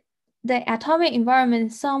 so the atomic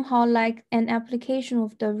environment is somehow like an application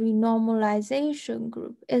of the renormalization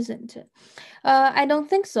group, isn't it? I don't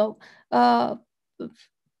think so.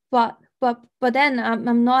 But then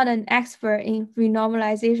I'm not an expert in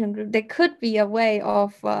renormalization group. There could be a way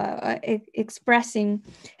of expressing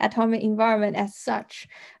atomic environment as such.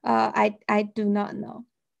 I do not know.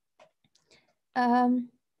 And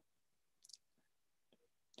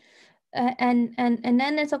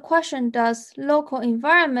then there's a question: does local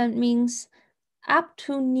environment means up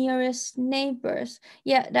to nearest neighbors?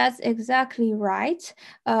 Yeah, that's exactly right.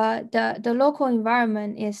 The local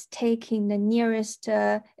environment is taking the nearest,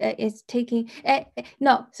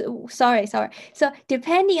 no, sorry. So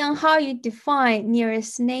depending on how you define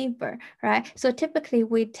nearest neighbor, right? So typically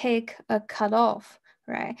we take a cutoff,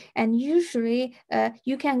 right? And usually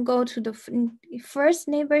you can go to the first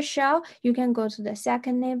neighbor shell, you can go to the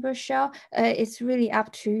second neighbor shell. It's really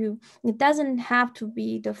up to you. It doesn't have to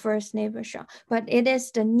be the first neighbor shell, but it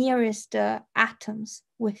is the nearest atoms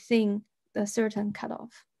within the certain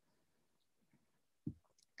cutoff.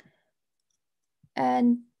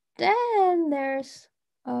 And then there's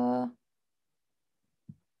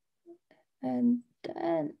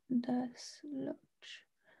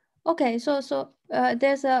okay, so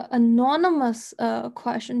there's an anonymous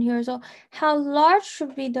question here. So how large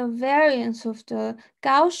should be the variance of the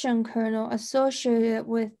Gaussian kernel associated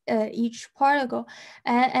with each particle?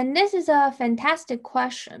 And this is a fantastic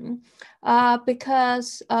question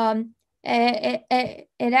because it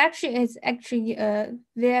actually is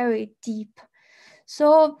very deep.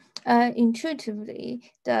 So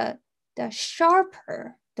intuitively, the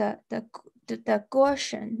sharper the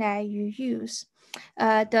Gaussian that you use,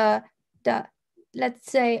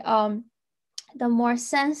 let's say the more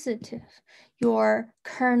sensitive your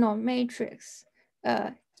kernel matrix,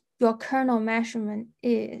 your kernel measurement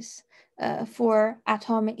is for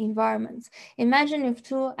atomic environments. Imagine if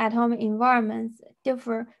two atomic environments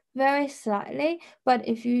differ very slightly, but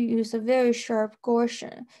if you use a very sharp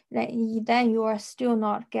Gaussian, then you are still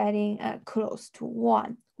not getting close to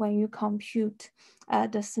 1 when you compute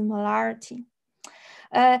the similarity.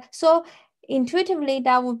 So intuitively,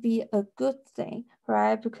 that would be a good thing,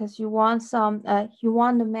 right? Because you want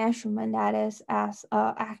the measurement that is as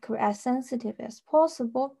accurate, as sensitive as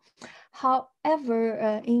possible.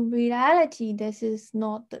 However, in reality, this is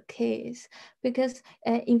not the case because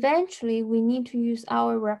eventually we need to use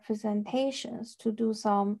our representations to do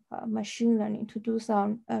some machine learning, to do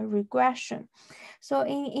some regression. So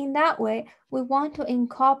in that way, we want to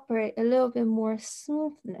incorporate a little bit more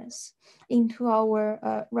smoothness into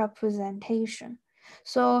our representation.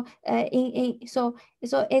 So so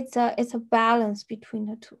it's a balance between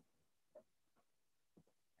the two.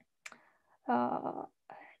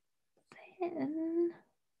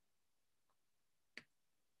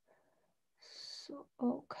 So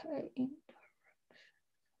okay.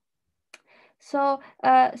 So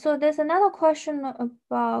there's another question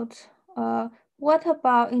about what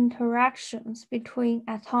about interactions between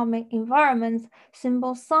atomic environments?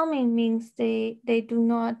 Simple summing means they do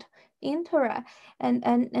not interact,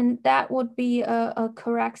 and that would be a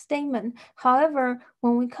correct statement. However,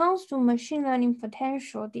 when it comes to machine learning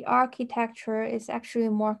potential, the architecture is actually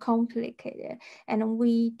more complicated, and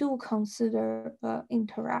we do consider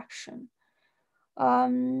interaction.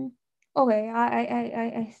 Okay,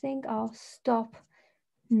 I think I'll stop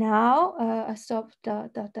now. I stop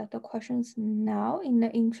the questions now in the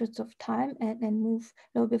interest of time and move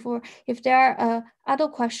a little bit forward. If there are other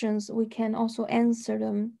questions, we can also answer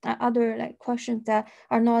them. Other questions that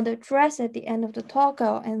are not addressed at the end of the talk,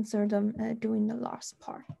 I'll answer them during the last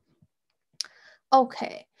part.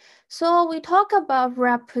 Okay, so we talk about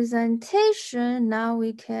representation. Now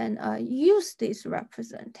we can use this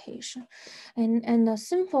representation, and a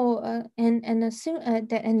simple and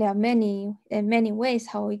there are many ways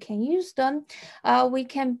how we can use them. We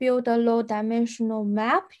can build a low-dimensional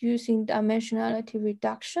map using dimensionality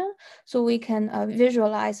reduction, so we can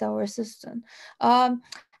visualize our system.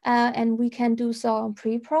 And we can do some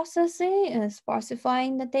pre-processing and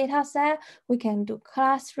sparsifying the data set. We can do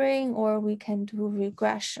clustering or we can do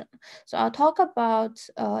regression. So I'll talk about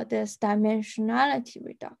this dimensionality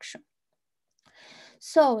reduction.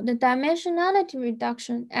 So the dimensionality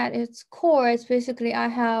reduction at its core is basically I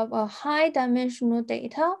have a high dimensional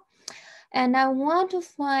data and I want to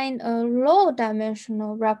find a low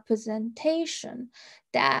dimensional representation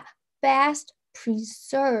that best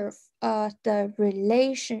preserve the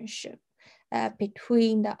relationship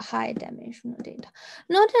between the high dimensional data.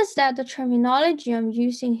 Notice that the terminology I'm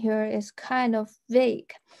using here is kind of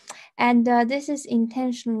vague, and this is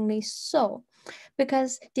intentionally so.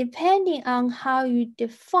 because depending on how you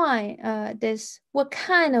define what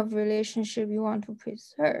kind of relationship you want to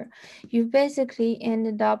preserve, you basically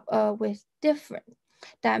ended up with different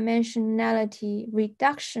dimensionality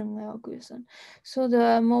reduction algorithm. So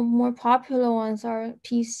the more popular ones are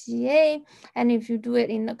PCA, and if you do it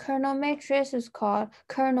in the kernel matrix, it's called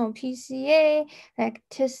kernel PCA. Like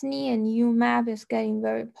Tisney and UMAP is getting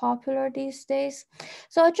very popular these days.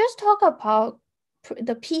 So I just talk about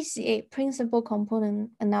the PCA, principal component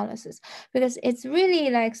analysis, because it's really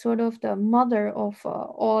like sort of the mother of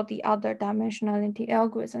all the other dimensionality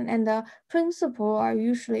algorithms, and the principles are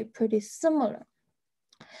usually pretty similar.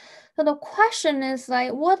 So the question is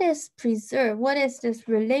like, what is preserved? What is this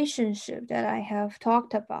relationship that I have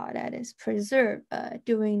talked about that is preserved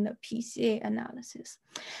during the PCA analysis?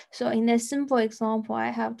 So in this simple example, I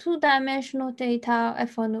have two-dimensional data. I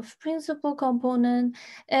found the principal component,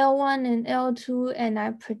 L1 and L2, and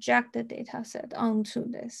I project the data set onto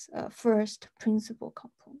this first principal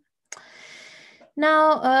component.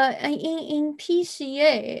 Now, in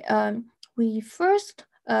PCA,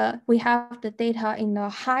 we have the data in the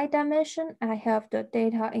high dimension. I have the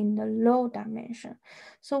data in the low dimension.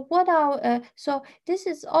 So so this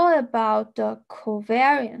is all about the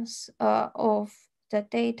covariance of the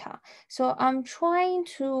data. So I'm trying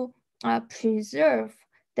to preserve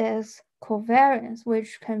this covariance,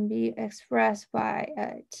 which can be expressed by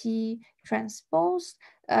X transpose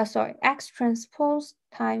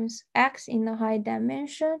times X in the high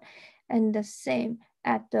dimension, and the same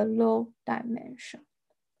at the low dimension.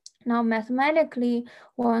 Now, mathematically,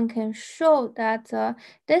 one can show that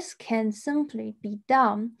this can simply be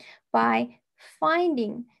done by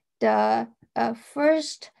finding the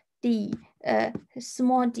first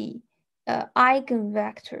small d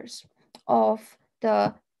eigenvectors of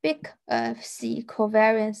the big C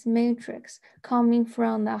covariance matrix coming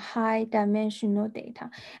from the high dimensional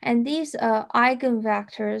data. And these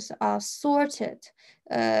eigenvectors are sorted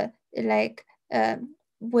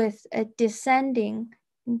with a descending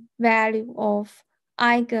value of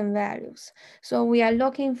eigenvalues. So we are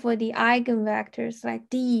looking for the eigenvectors, like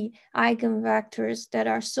D eigenvectors that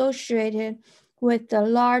are associated with the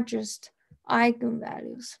largest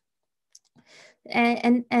eigenvalues.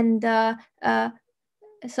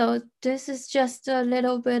 So this is just a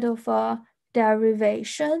little bit of a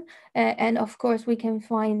derivation. And of course, we can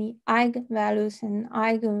find the eigenvalues and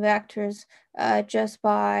eigenvectors just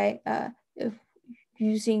by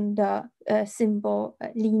using the simple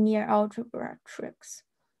linear algebra tricks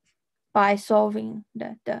by solving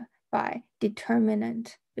by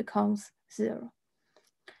determinant becomes 0.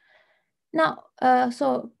 Now,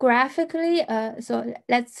 so graphically, so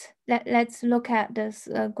let's look at this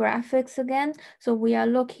graphics again. So we are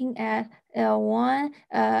looking at L1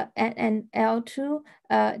 and L2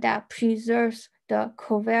 that preserves the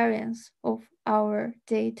covariance of our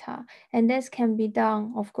data. And this can be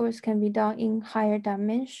done, of course, can be done in higher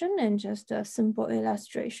dimension, and just a simple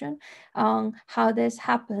illustration on how this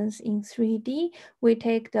happens in 3D. We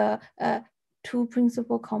take the two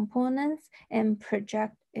principal components and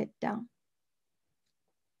project it down.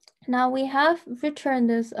 Now we have written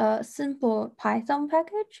this simple Python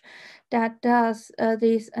package that does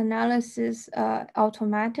this analysis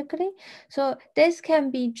automatically. So this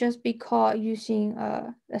can be called using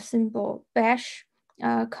a simple bash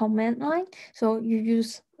command line. So you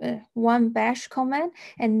use one bash command,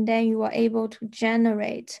 and then you are able to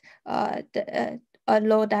generate a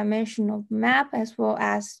low dimensional map, as well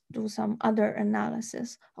as do some other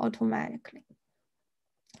analysis automatically.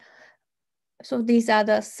 So these are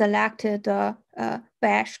the selected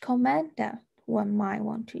bash command that one might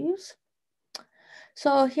want to use.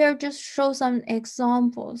 So here, just show some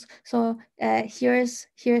examples. So here's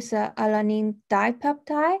a alanine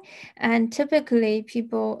dipeptide, and typically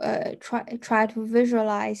people try to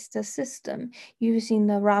visualize the system using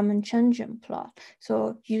the Ramachandran plot.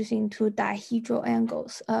 So using two dihedral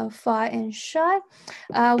angles, phi and psi.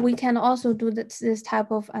 We can also do this type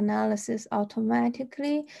of analysis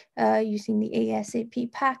automatically using the ASAP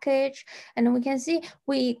package, and we can see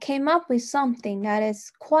we came up with something that is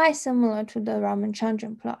quite similar to the Ramachandran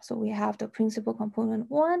plot. So we have the principal component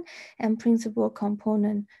 1 and principal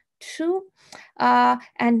component 2. But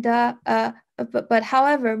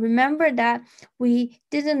however, remember that we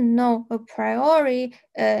didn't know a priori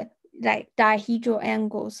like dihedral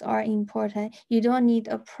angles are important. You don't need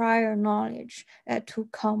a prior knowledge to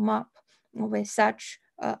come up with such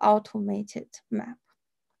automated map.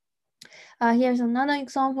 Here's another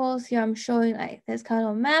example. Here I'm showing like this kind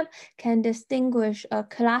of map can distinguish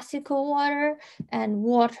classical water and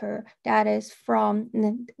water that is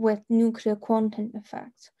with nuclear quantum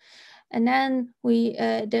effects. And then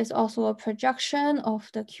there's also a projection of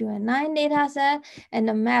the QN9 data set, and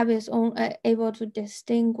the map is able to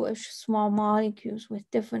distinguish small molecules with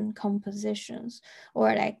different compositions,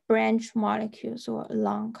 or like branch molecules or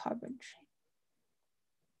long carbon chain.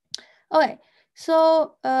 Okay,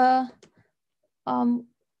 so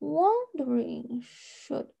wondering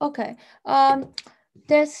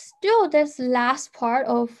there's still this last part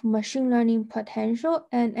of machine learning potential,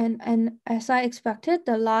 and as I expected,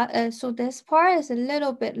 so this part is a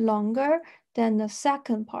little bit longer than the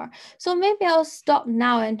second part. So maybe I'll stop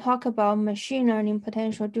now and talk about machine learning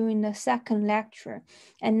potential during the second lecture.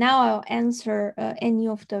 And now I'll answer any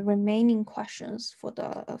of the remaining questions for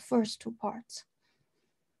the first two parts.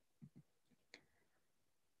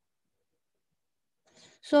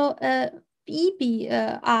 So Bibi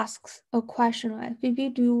asks a question, right? Bibi,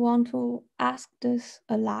 do you want to ask this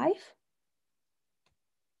live?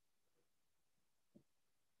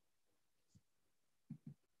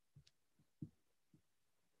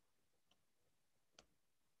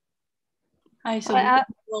 Hi, so Hi,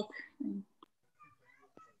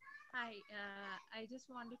 I just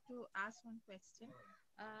wanted to ask one question.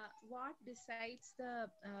 What decides the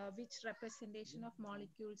which representation of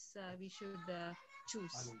molecules we should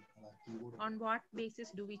choose? On what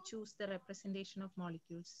basis do we choose the representation of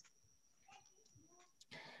molecules?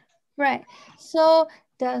 Right. So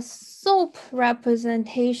the SOAP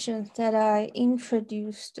representations that I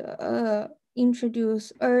introduced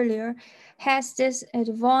earlier has this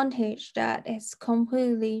advantage that it's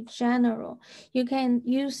completely general. You can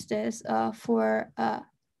use this for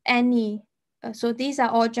any. So these are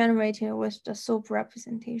all generated with the SOAP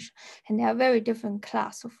representation, and they are very different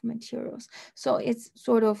class of materials. So it's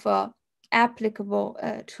sort of applicable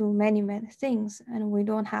to many things, and we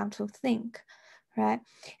don't have to think. Right,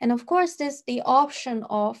 and of course, there's the option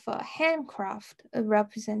of handcraft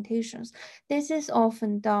representations. This is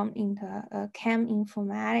often done in the chem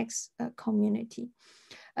informatics community.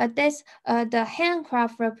 The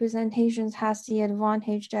handcraft representations has the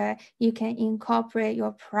advantage that you can incorporate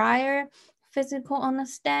your prior physical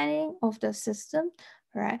understanding of the system,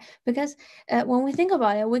 right? Because when we think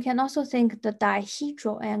about it, we can also think the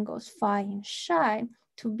dihedral angles phi and psi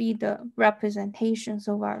to be the representations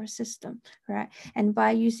of our system, right? And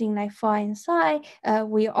by using like phi and psi,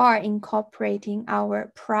 we are incorporating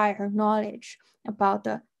our prior knowledge about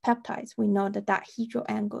the peptides. We know that dihedral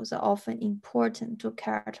angles are often important to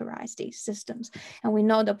characterize these systems. And we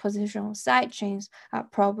know the positional side chains are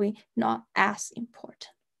probably not as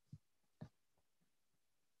important.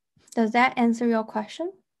 Does that answer your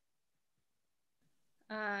question?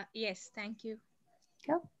 Yes, thank you.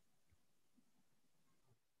 Yeah.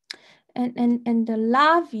 And the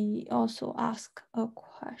Lavi also asked a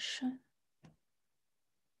question.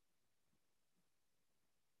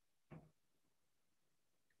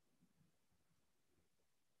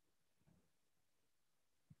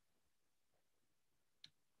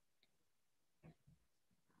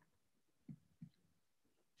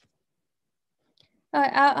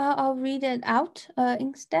 I'll read it out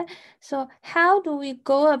instead. So how do we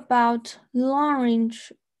go about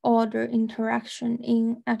long-range order interaction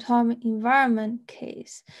in atomic environment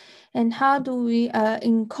case? And how do we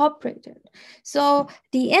incorporate it? So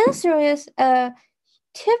the answer is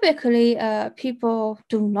typically people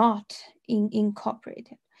do not incorporate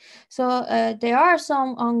it. So there are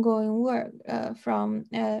some ongoing work from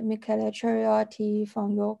Michele Ceriotti,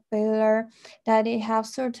 from York Baylor, that they have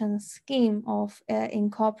certain scheme of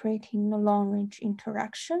incorporating the long-range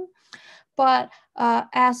interaction. But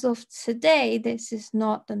as of today, this is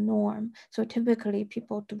not the norm. So typically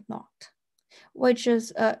people do not, which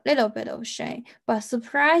is a little bit of a shame. But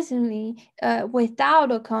surprisingly,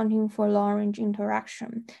 without accounting for long-range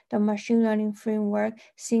interaction, the machine learning framework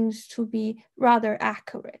seems to be rather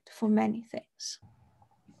accurate for many things.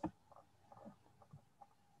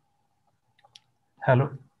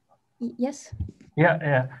 Hello. Yes.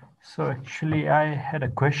 Yeah. So actually, I had a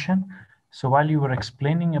question. So while you were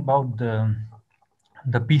explaining about the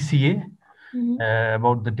PCA,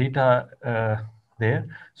 about the data there,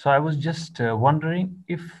 so I was just wondering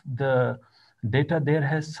if the data there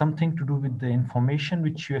has something to do with the information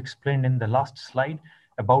which you explained in the last slide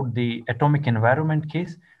about the atomic environment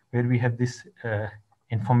case, where we have this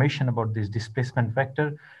information about this displacement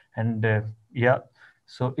vector, and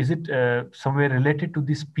so is it somewhere related to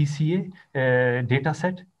this PCA data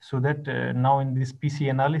set? So that now in this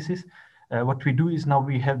PCA analysis, what we do is now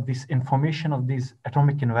we have this information of this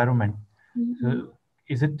atomic environment. So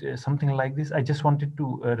is it something like this? I just wanted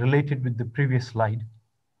to relate it with the previous slide.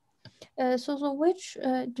 So which,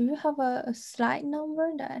 do you have a slide number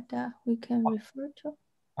that we can refer to?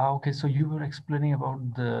 Okay, so you were explaining about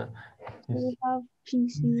the We have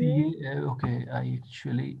PCA. Okay, I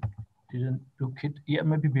actually didn't look it. Yeah,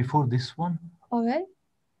 maybe before this one. All right.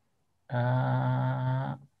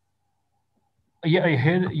 Yeah, I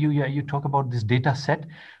heard you. Yeah, you talk about this data set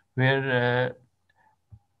where,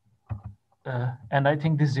 and I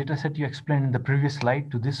think this data set you explained in the previous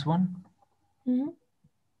slide to this one. Mm-hmm.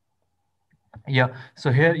 Yeah,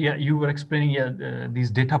 so here, yeah, you were explaining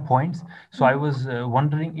these data points. So I was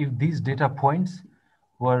wondering if these data points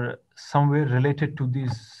were somewhere related to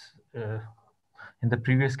these, in the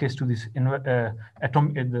previous case, to this the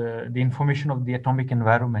information of the atomic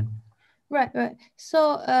environment. Right, right.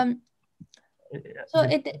 So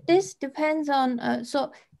this depends on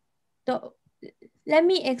let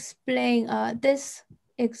me explain this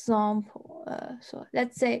example. So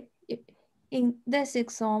let's say in this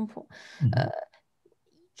example,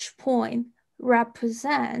 each point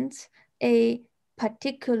represents a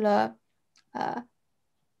particular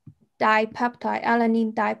dipeptide,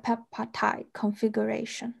 alanine dipeptide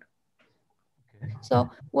configuration. Okay. So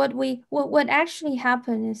what actually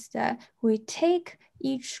happens is that we take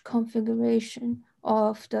each configuration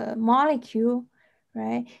of the molecule,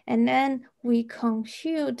 right, and then we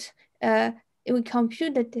compute the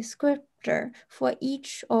descriptor for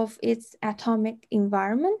each of its atomic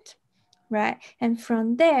environment, right, and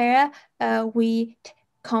from there we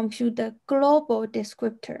compute the global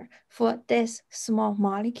descriptor for this small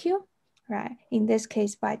molecule, right? In this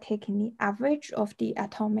case, by taking the average of the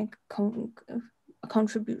atomic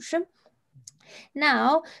contribution.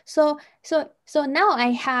 Now, so now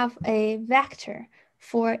I have a vector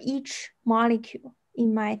for each molecule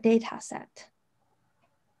in my data set,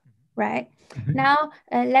 right? Now,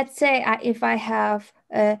 let's say if I have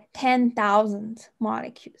 10,000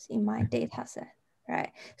 molecules in my data set,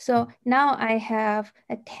 right? So now I have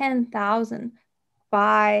a 10,000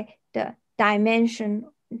 by the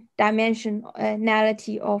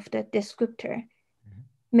dimensionality of the descriptor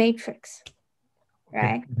matrix,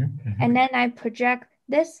 right? And then I project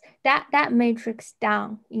that matrix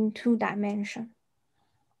down in 2 dimensions.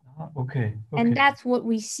 Okay. And that's what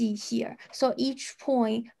we see here. So each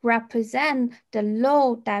point represents the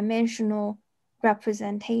low dimensional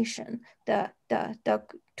representation, the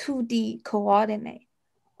 2D coordinate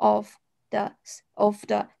of the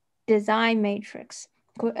design matrix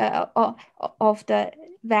of the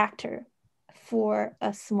vector for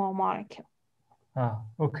a small molecule.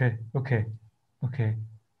 Okay.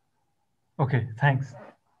 Thanks.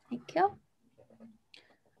 Thank you.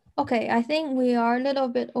 Okay, I think we are a little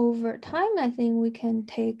bit over time. I think we can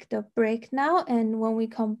take the break now. And when we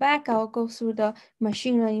come back, I'll go through the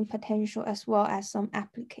machine learning potential as well as some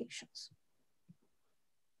applications.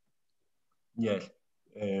 Yes.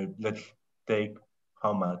 Let's take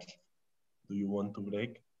how much do you want to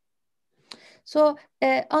break? So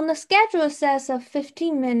on the schedule it says a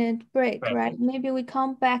 15-minute break, perfect, right? Maybe we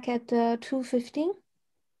come back at 2:15.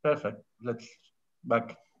 Perfect. Let's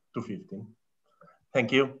back to 15.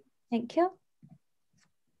 Thank you. Thank you.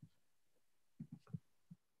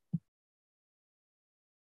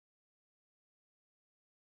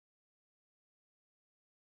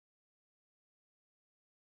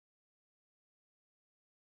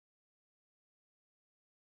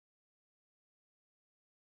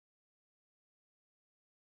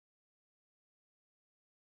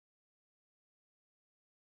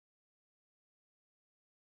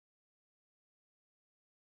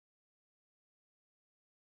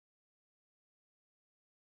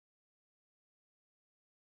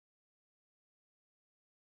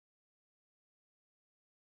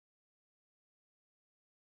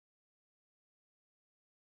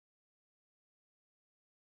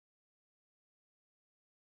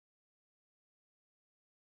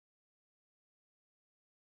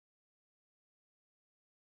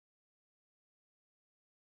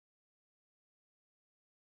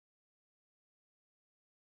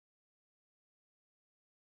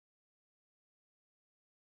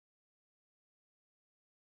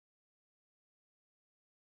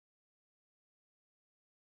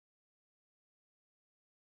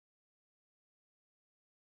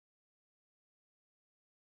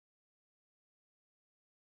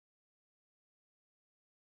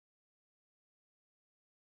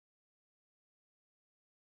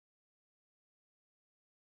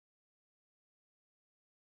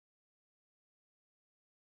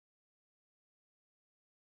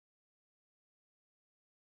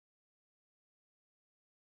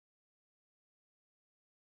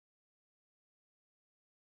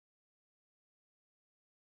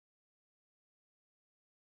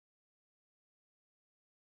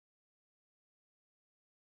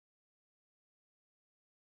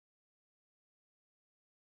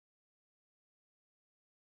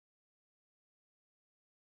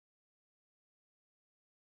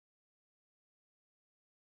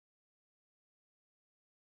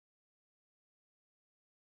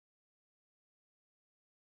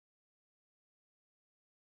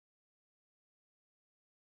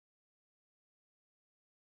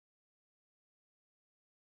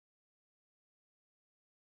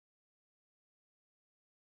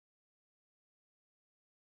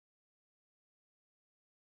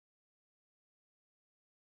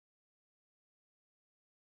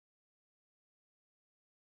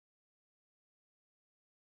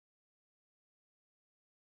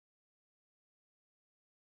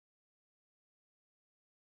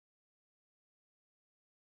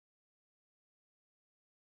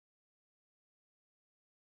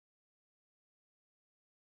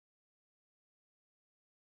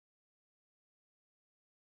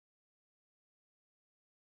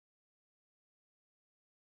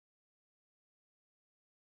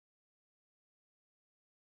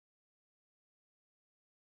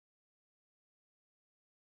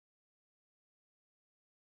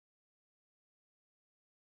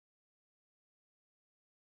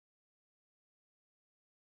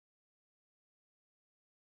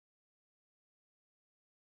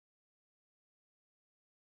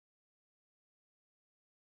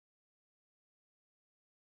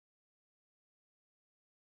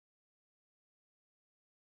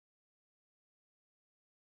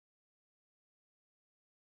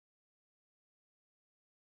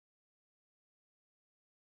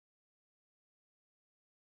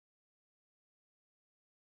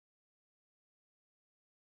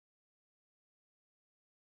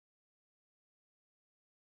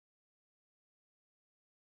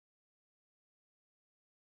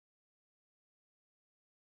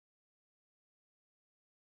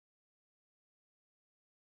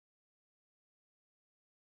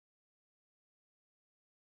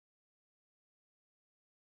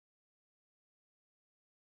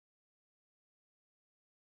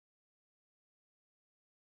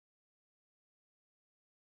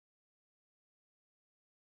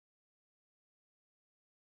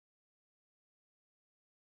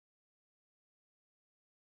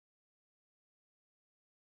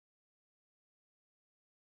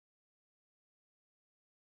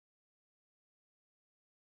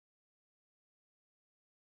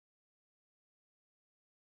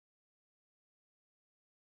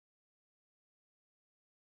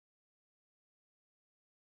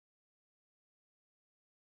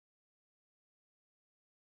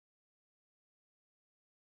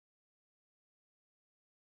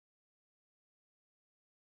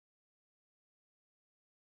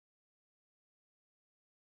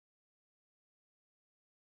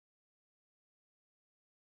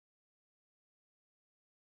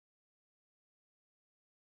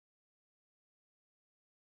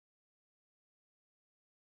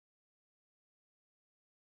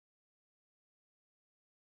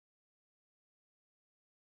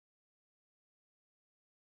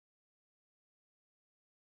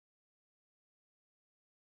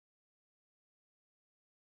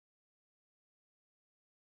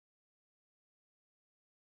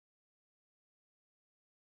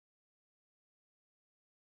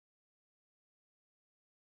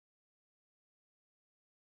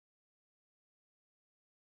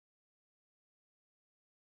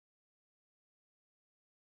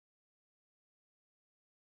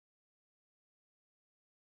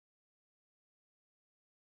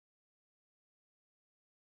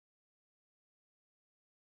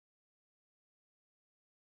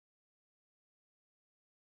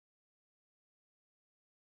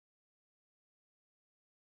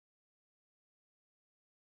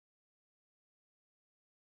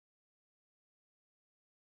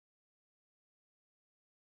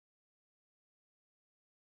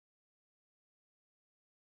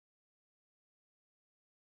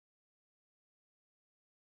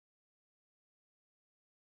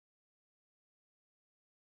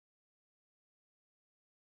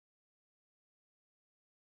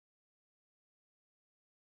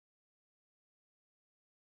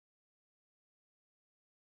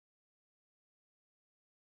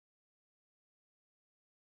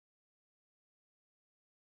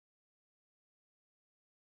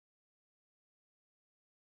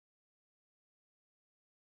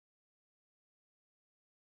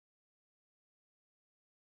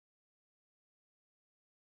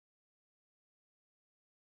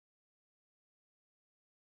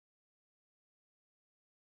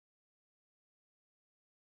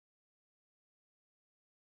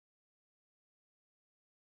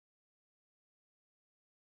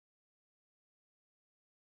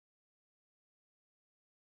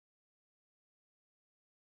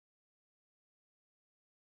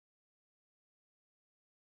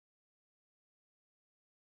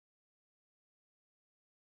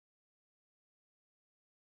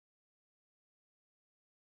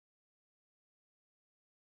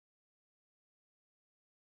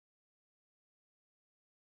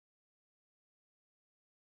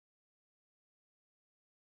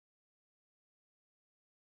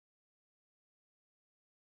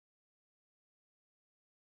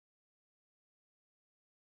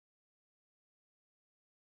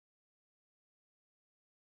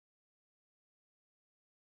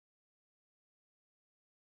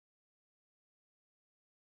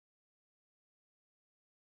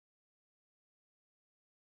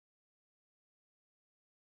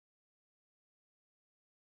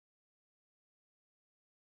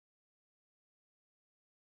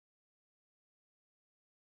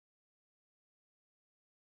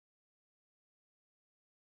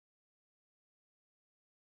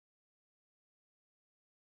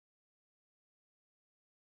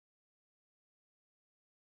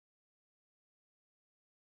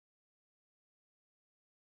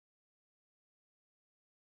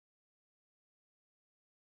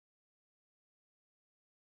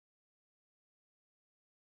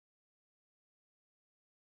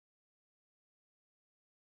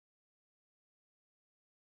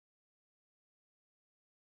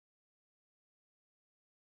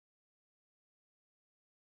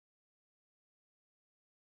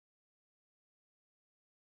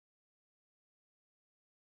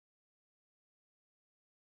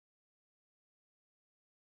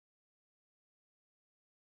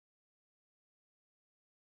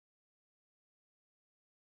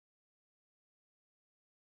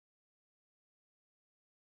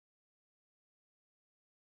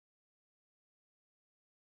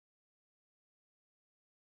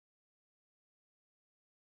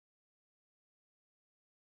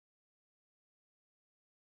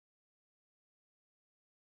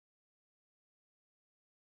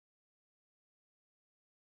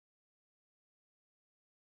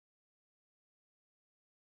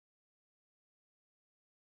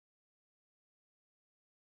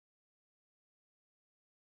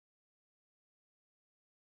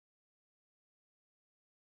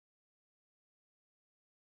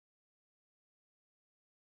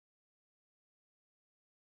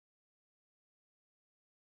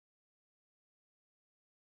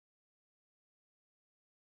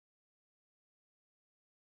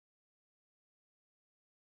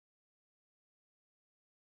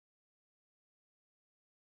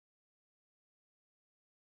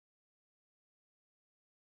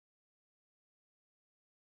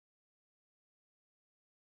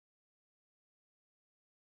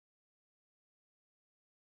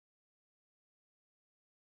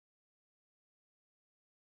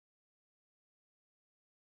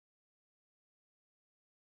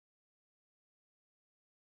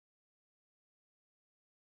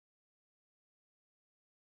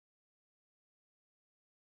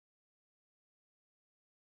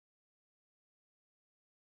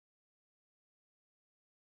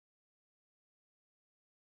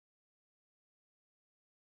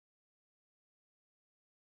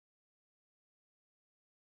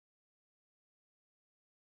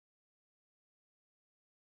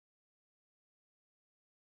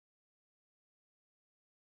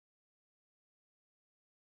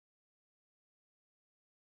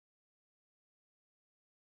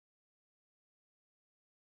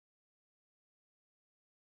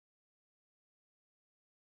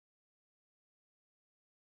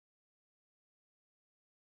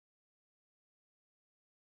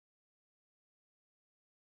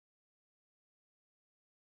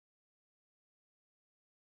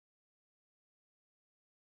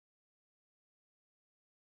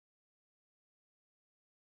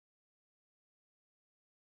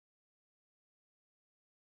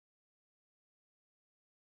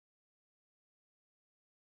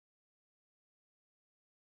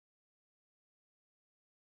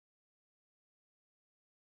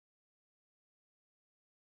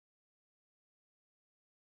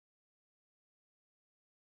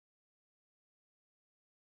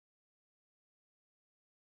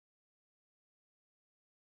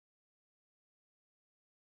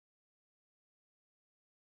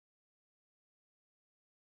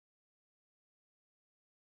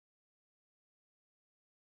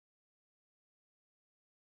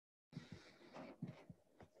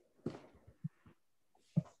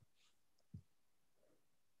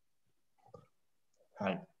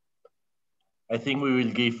 I think we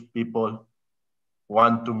will give people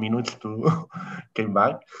 1-2 minutes to come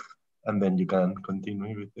back, and then you can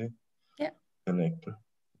continue with the lecture.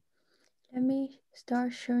 Let me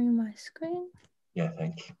start sharing my screen. Yeah,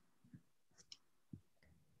 thank you.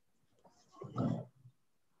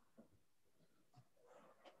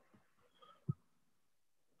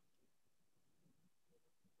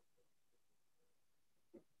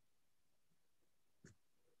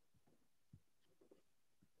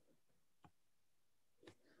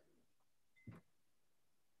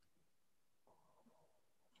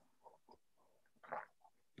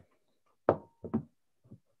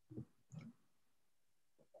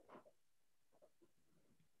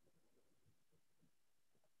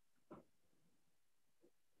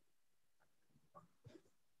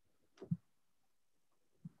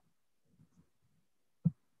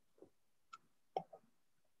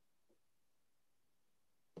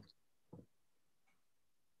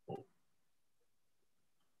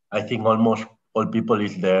 I think almost all people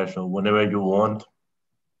is there, so whenever you want.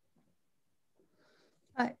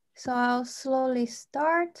 Right, so I'll slowly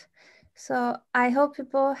start. So I hope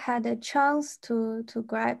people had a chance to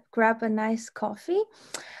grab a nice coffee.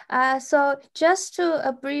 So just to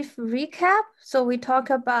a brief recap, so we talk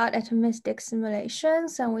about atomistic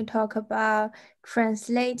simulations and we talk about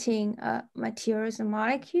translating materials and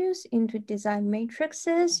molecules into design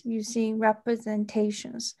matrices using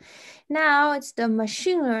representations. Now it's the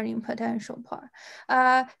machine learning potential part.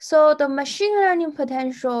 So the machine learning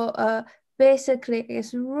potential basically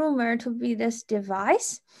is rumored to be this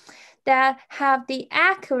device that has the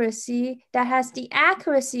accuracy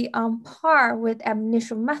on par with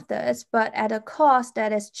initial methods, but at a cost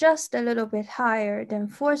that is just a little bit higher than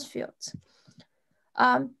force fields.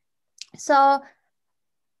 To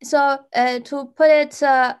put it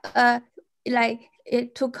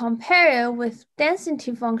to compare it with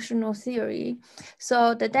density functional theory.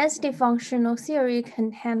 So the density functional theory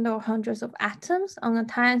can handle hundreds of atoms on a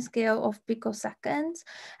time scale of picoseconds.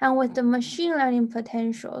 And with the machine learning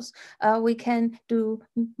potentials, we can do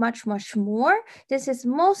much, much more. This is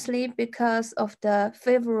mostly because of the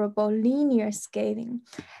favorable linear scaling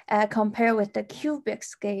compared with the cubic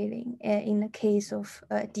scaling in the case of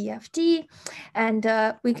DFT. And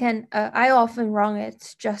we can, I often run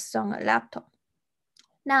it just on a laptop.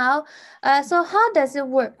 Now, so how does it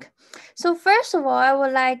work? So first of all, I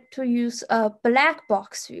would like to use a black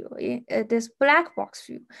box view, this black box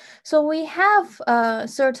view. So we have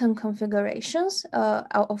certain configurations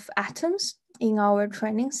of atoms in our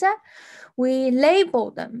training set. We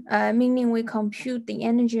label them, meaning we compute the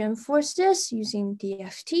energy and forces using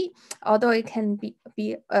DFT, although it can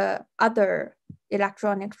be other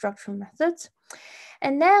electronic structure methods.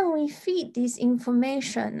 And then we feed this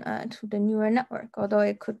information to the neural network, although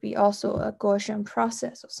it could be also a Gaussian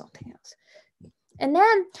process or something else. And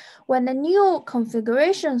then when the new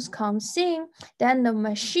configurations comes in, then the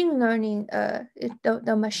machine learning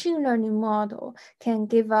model can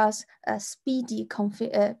give us speedy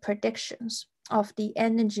predictions of the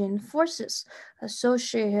energy and forces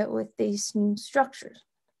associated with these new structures.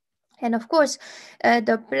 And of course,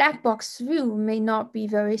 the black box view may not be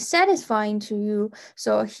very satisfying to you.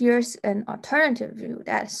 So here's an alternative view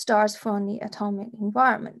that starts from the atomic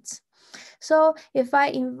environments. So if I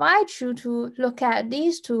invite you to look at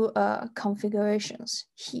these two configurations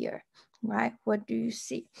here, right, what do you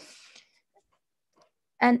see?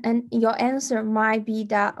 And your answer might be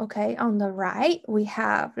that, okay, on the right, we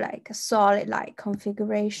have like a solid-like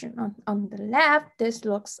configuration. On the left, this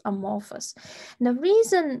looks amorphous. And the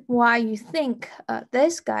reason why you think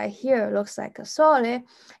this guy here looks like a solid,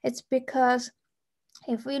 it's because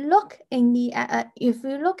if we look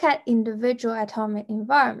at individual atomic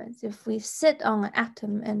environments, if we sit on an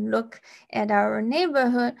atom and look at our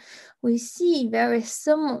neighborhood, we see very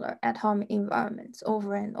similar atomic environments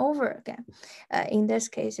over and over again. In this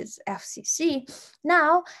case, it's FCC.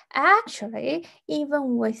 Now, actually,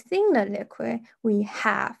 even within the liquid, we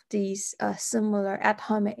have these similar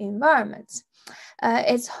atomic environments.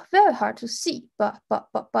 It's very hard to see, but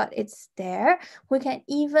it's there. We can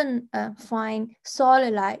even find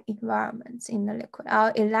solid-like environments in the liquid.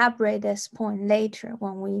 I'll elaborate this point later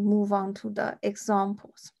when we move on to the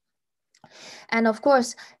examples. And of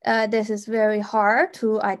course, this is very hard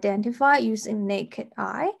to identify using naked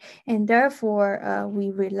eye, and therefore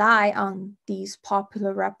we rely on these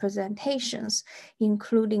popular representations,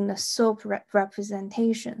 including the SOAP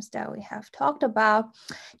representations that we have talked about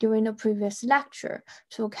during the previous lecture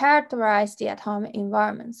to characterize the atomic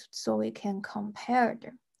environments so we can compare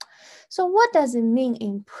them. So what does it mean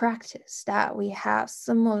in practice that we have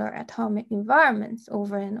similar atomic environments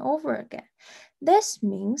over and over again? This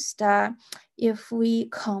means that if we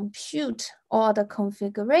compute all the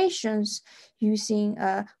configurations using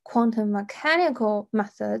quantum mechanical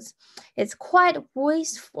methods, it's quite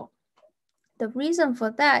wasteful. The reason for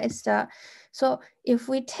that is that, so if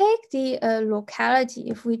we take the locality,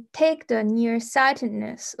 if we take the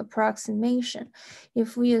nearsightedness approximation,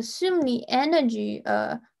 if we assume the energy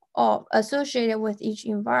associated with each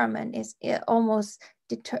environment is almost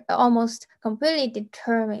completely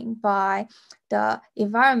determined by the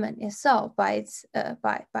environment itself, by its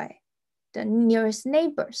by the nearest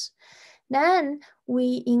neighbors, then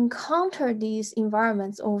we encounter these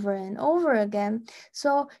environments over and over again.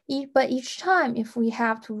 So, but each time, if we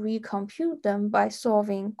have to recompute them by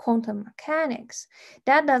solving quantum mechanics,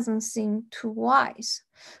 that doesn't seem too wise.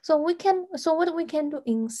 So what we can do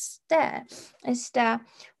instead is that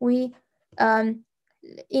we,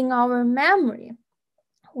 in our memory,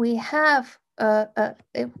 we have a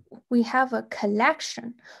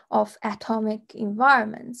collection of atomic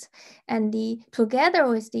environments, and together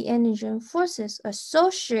with the energy and forces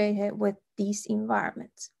associated with these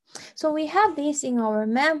environments. So we have these in our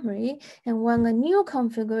memory, and when a new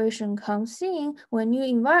configuration comes in, when a new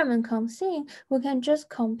environment comes in, we can just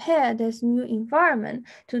compare this new environment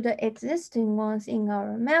to the existing ones in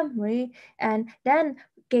our memory, and then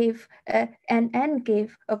give a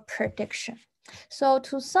prediction. So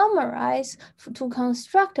to summarize, to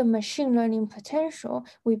construct a machine learning potential,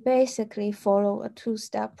 we basically follow a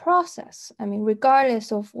two-step process. I mean,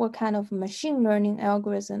 regardless of what kind of machine learning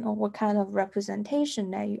algorithm or what kind of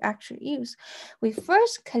representation that you actually use, we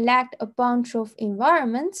first collect a bunch of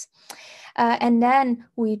environments, and then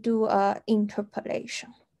we do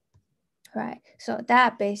interpolation. Right, so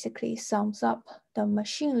that basically sums up the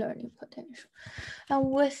machine learning potential. And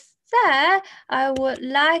with that, I would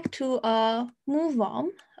like to move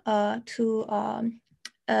on to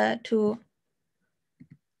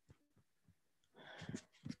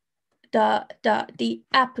the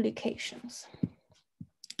applications.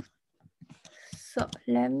 So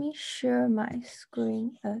let me share my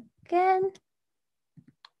screen again.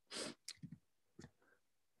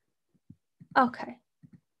 Okay.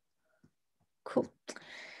 Cool.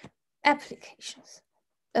 Applications.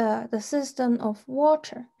 The system of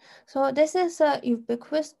water. So this is a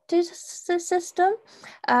ubiquitous system,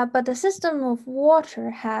 but the system of water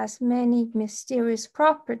has many mysterious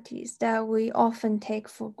properties that we often take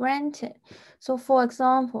for granted. So for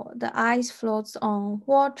example, the ice floats on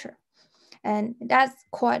water. And that's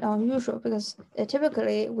quite unusual because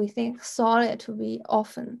typically we think solid to be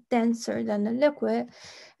often denser than the liquid.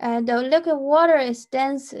 And the liquid water is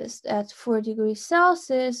densest at 4 degrees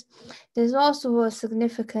Celsius. There's also a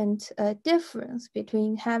significant difference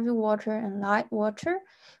between heavy water and light water.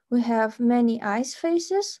 We have many ice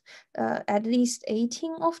phases, at least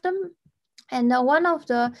 18 of them. And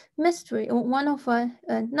another mystery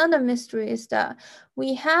is that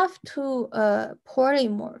we have two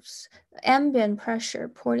polymorphs, ambient pressure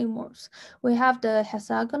polymorphs. We have the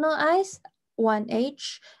hexagonal ice,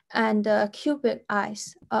 1H, and the cubic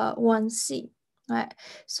ice, 1C. Right.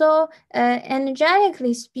 So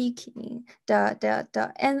energetically speaking, the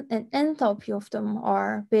enthalpy of them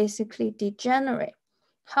are basically degenerate.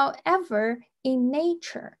 However, in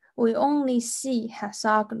nature, we only see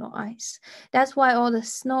hexagonal ice. That's why all the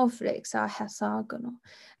snowflakes are hexagonal.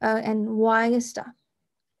 And why is that?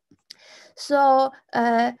 So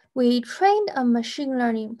we trained a machine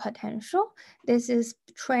learning potential. This is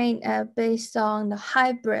trained based on the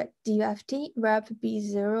hybrid DFT, rep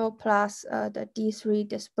B0 plus the D3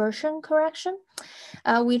 dispersion correction.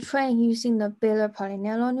 We train using the Baylor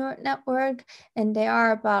polynomial neural network, and there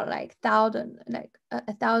are about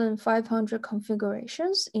 1,500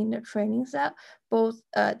 configurations in the training set, both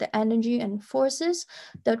the energy and forces.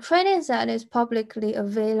 The training set is publicly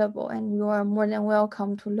available, and you are more than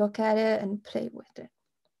welcome to look at it and play with it.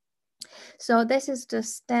 So this is the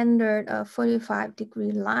standard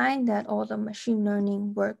 45-degree line that all the machine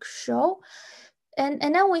learning work show. And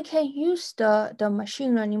then we can use the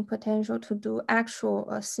machine learning potential to do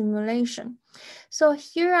actual simulation. So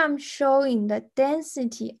here I'm showing the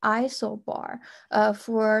density isobar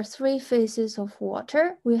for 3 phases of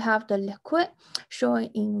water. We have the liquid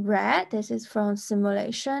showing in red. This is from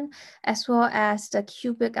simulation, as well as the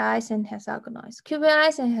cubic ice and hexagonal ice. Cubic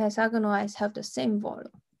ice and hexagonal ice have the same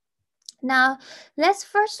volume. Now, let's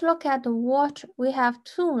first look at the water. We have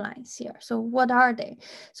 2 lines here. So what are they?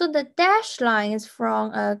 So the dashed line is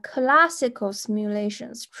from classical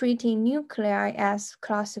simulations, treating nuclei as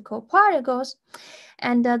classical particles.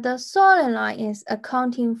 And the solid line is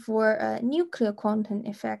accounting for nuclear quantum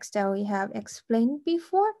effects that we have explained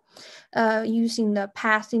before. using the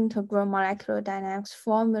path integral molecular dynamics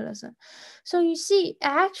formulas. So you see,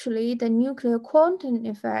 actually, the nuclear quantum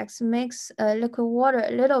effects makes liquid water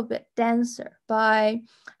a little bit denser by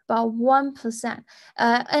about 1%.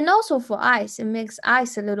 And also for ice, it makes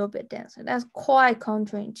ice a little bit denser. That's quite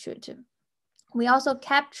counterintuitive. We also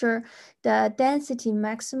capture the density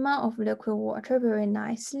maxima of liquid water very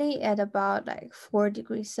nicely at about like 4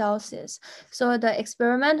 degrees Celsius. So the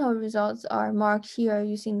experimental results are marked here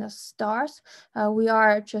using the stars. We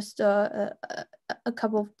are just a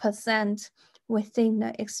couple of percent within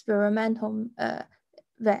the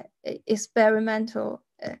experimental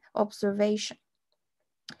observation.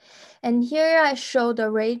 And here I show the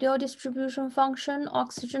radial distribution function,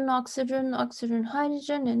 oxygen, oxygen, oxygen,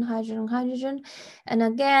 hydrogen, and hydrogen, hydrogen. And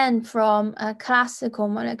again, from classical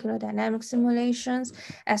molecular dynamic simulations,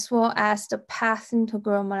 as well as the path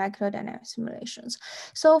integral molecular dynamic simulations.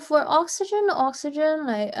 So for oxygen,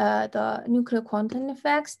 like the nuclear quantum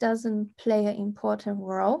effects doesn't play an important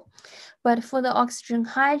role. But for the oxygen,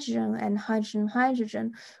 hydrogen, and hydrogen,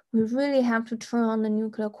 hydrogen, we really have to turn on the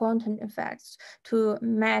nuclear quantum effects to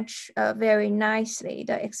match very nicely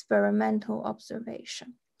the experimental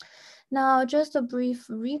observation. Now, just a brief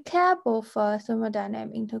recap of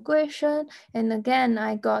thermodynamic integration. And again,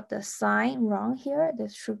 I got the sign wrong here.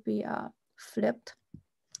 This should be flipped.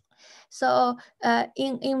 So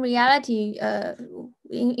in reality,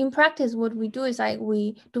 in practice, what we do is like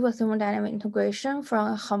we do a thermodynamic integration from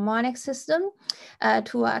a harmonic system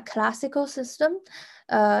to a classical system.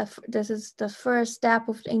 This is the first step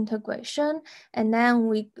of the integration. And then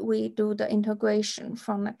we do the integration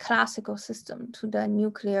from the classical system to the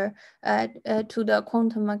nuclear, to the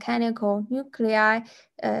quantum mechanical nuclei,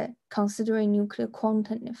 considering nuclear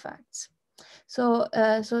quantum effects. So,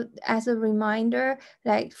 so as a reminder,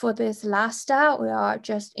 like for this last step, we are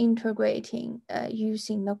just integrating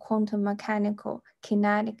using the quantum mechanical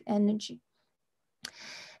kinetic energy.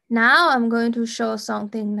 Now I'm going to show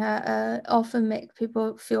something that often make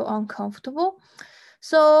people feel uncomfortable.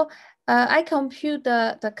 So I compute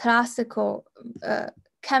the classical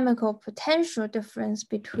chemical potential difference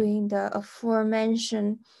between the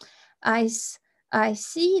aforementioned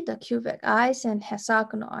IC, the cubic ice, and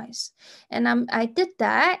hexagonal ice. And I did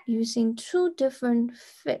that using 2 different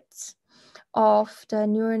fits of the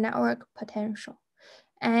neural network potential.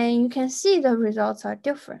 And you can see the results are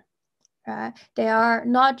different, right? They are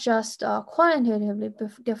not just quantitatively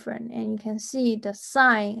different, and you can see the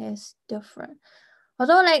sign is different.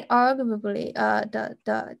 Although, like, arguably,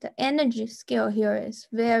 the energy scale here is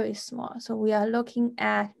very small. So we are looking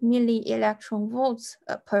at milli-electron volts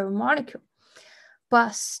per molecule.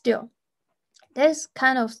 But still, this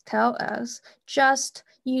kind of tells us just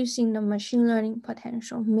using the machine learning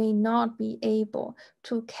potential may not be able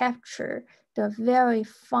to capture the very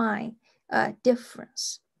fine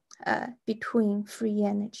difference between free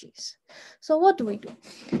energies. So what do we do?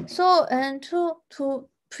 So, and to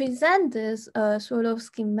present this sort of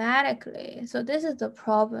schematically, so this is the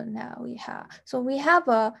problem that we have. So we have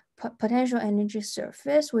a potential energy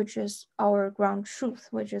surface, which is our ground truth,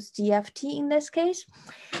 which is DFT in this case.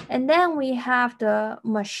 And then we have the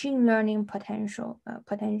machine learning potential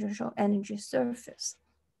energy surface.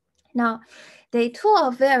 Now, they two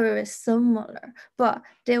are very similar, but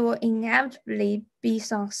there will inevitably be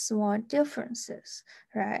some small differences,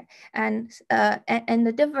 right? And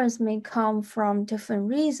the difference may come from different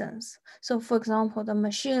reasons. So for example, the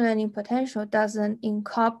machine learning potential doesn't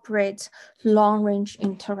incorporate long-range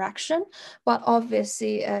interaction, but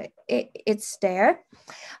obviously it's there.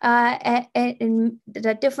 And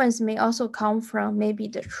the difference may also come from maybe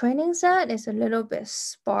the training set is a little bit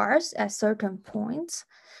sparse at certain points,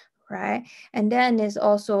 right? And then there's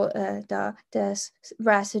also the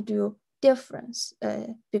residue difference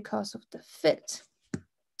because of the fit.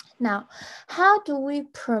 Now, how do we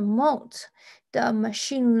promote the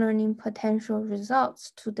machine learning potential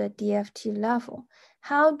results to the DFT level?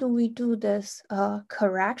 How do we do this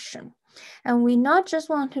correction? And we not just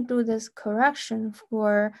want to do this correction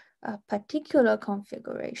for a particular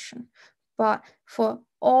configuration, but for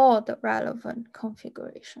all the relevant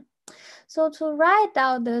configuration. So to write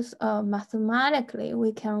down this mathematically,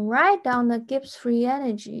 we can write down the Gibbs free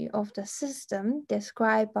energy of the system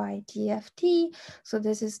described by DFT. So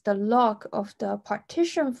this is the log of the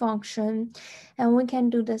partition function. And we can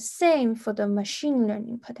do the same for the machine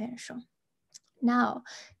learning potential. Now,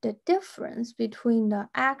 the difference between the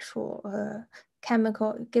actual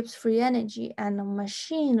chemical Gibbs free energy and the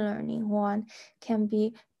machine learning one can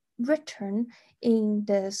be written in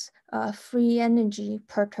this free energy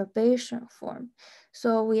perturbation form.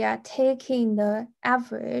 So we are taking the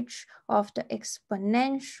average of the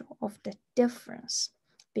exponential of the difference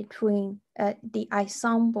between the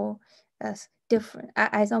ensemble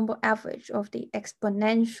ensemble average of the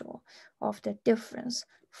exponential of the difference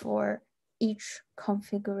for each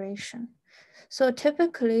configuration. So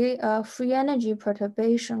typically, free energy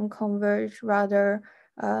perturbation converge rather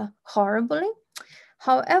horribly.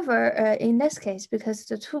 However, in this case, because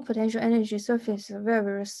the two potential energy surfaces are very,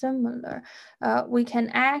 very similar, we can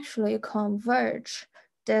actually converge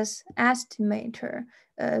this estimator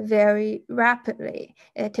very rapidly.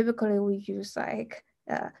 Typically, we use like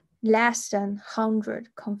less than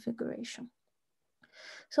 100 configuration.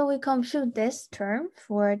 So we compute this term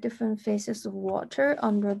for different phases of water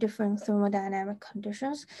under different thermodynamic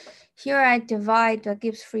conditions. Here I divide the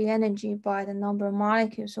Gibbs free energy by the number of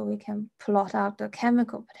molecules so we can plot out the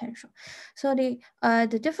chemical potential. So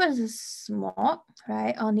the difference is small,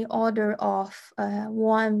 right, on the order of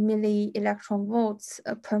 1 milli electron volts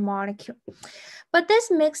per molecule. But this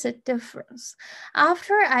makes a difference.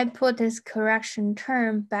 After I put this correction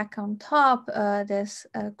term back on top, this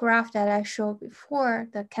graph that I showed before,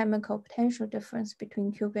 the chemical potential difference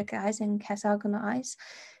between cubic ice and hexagonal ice,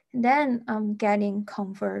 then I'm getting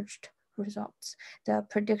converged results. The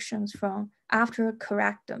predictions from after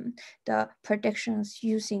correct them, the predictions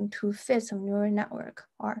using 2/5 of neural network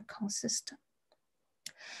are consistent.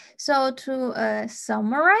 So to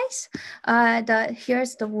summarize,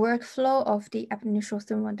 here's the workflow of the initial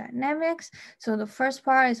thermodynamics. So the first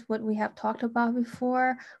part is what we have talked about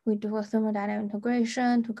before. We do a thermodynamic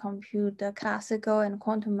integration to compute the classical and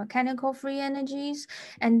quantum mechanical free energies.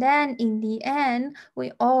 And then in the end,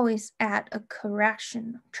 we always add a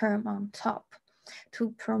correction term on top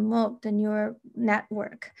to promote the neural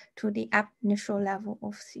network to the initial level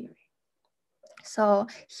of theory. So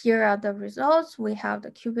here are the results. We have the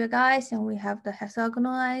cubic ice and we have the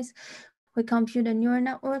hexagonal ice. We compute the neural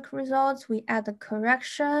network results, we add the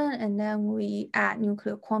correction, and then we add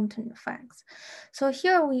nuclear quantum effects. So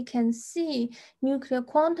here we can see nuclear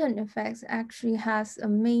quantum effects actually has a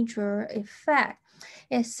major effect.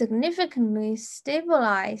 It significantly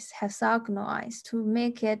stabilizes hexagonal ice to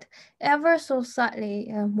make it ever so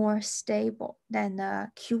slightly more stable than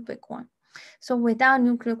the cubic one. So without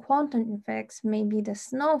nuclear quantum effects, maybe the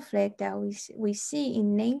snowflake that we see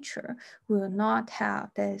in nature will not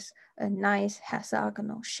have this nice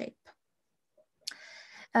hexagonal shape.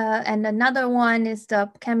 And another one is the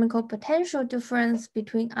chemical potential difference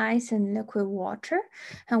between ice and liquid water.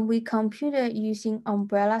 And we computed using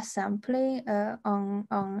umbrella sampling on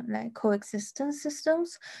like coexistence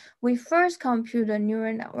systems. We first computed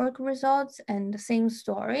neural network results and the same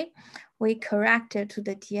story. We corrected to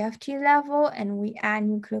the DFT level and we add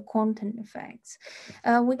nuclear quantum effects.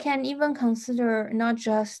 We can even consider not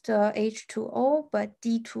just H2O, but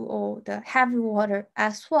D2O, the heavy water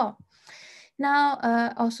as well. Now,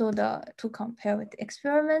 also to compare with the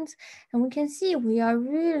experiments, and we can see we are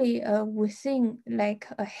really within like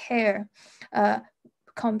a hair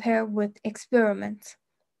compared with experiments.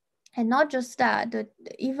 And not just that,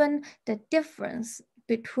 even the difference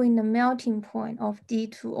between the melting point of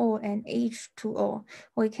D2O and H2O,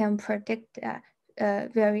 we can predict that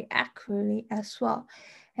very accurately as well.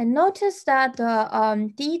 And notice that the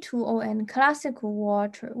D2O and classical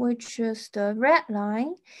water, which is the red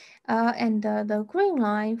line, and the green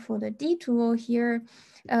line for the D2O here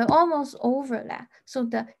almost overlap. So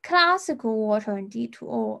the classical water and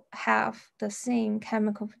D2O have the same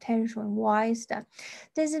chemical potential. And why is that?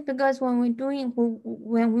 This is because when we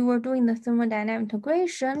were doing the thermodynamic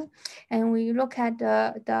integration and we look at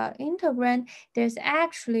the integrand, there's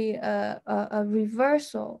actually a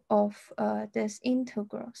reversal of this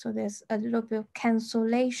integral. So there's a little bit of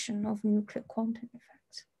cancellation of nuclear quantum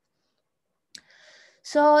effects.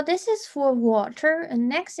 So this is for water. And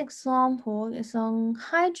next example is on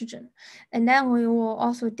hydrogen. And then we will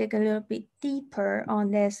also dig a little bit deeper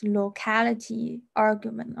on this locality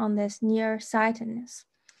argument, on this nearsightedness.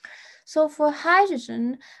 So for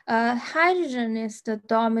hydrogen, hydrogen is the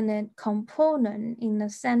dominant component in the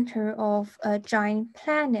center of giant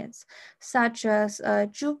planets, such as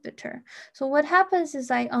Jupiter. So what happens is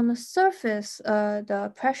like on the surface,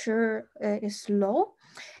 the pressure is low,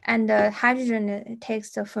 and hydrogen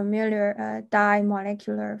takes the familiar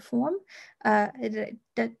dimolecular form. But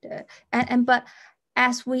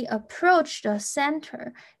as we approach the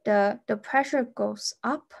center, the pressure goes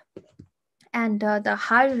up, and the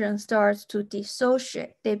hydrogen starts to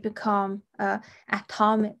dissociate. They become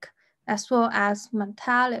atomic as well as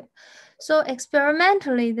metallic. So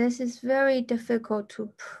experimentally, this is very difficult to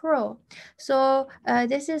prove. So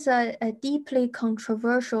this is a deeply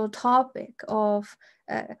controversial topic of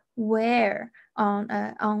where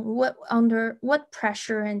under what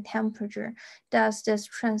pressure and temperature does this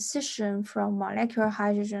transition from molecular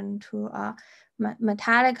hydrogen to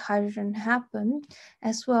metallic hydrogen happen,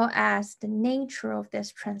 as well as the nature of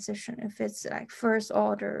this transition, if it's like first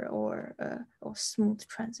order or smooth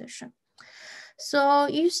transition. So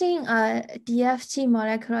using DFT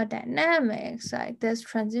molecular dynamics, like this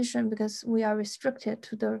transition, because we are restricted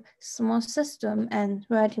to the small system and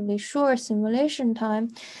relatively short simulation time,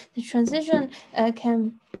 the transition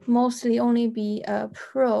can mostly only be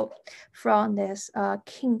probed from this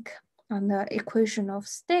kink on the equation of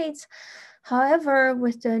states. However,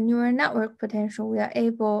 with the neural network potential, we are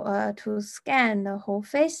able to scan the whole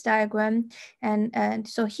phase diagram. And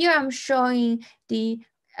so here I'm showing the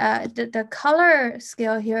color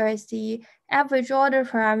scale. Here is the average order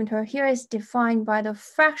parameter. Here is defined by the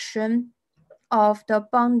fraction of the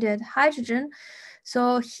bonded hydrogen.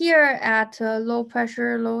 So here at low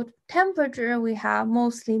pressure, low temperature, we have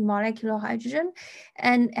mostly molecular hydrogen.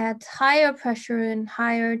 And at higher pressure and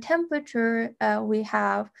higher temperature, we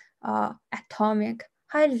have atomic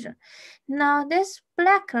hydrogen. Now this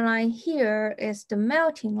black line here is the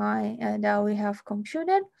melting line that we have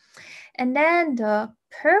computed. And then the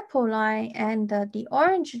purple line and the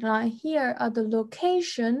orange line here are the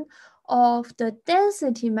location of the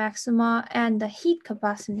density maxima and the heat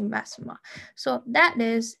capacity maxima. So that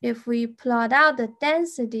is, if we plot out the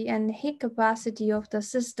density and heat capacity of the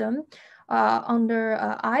system under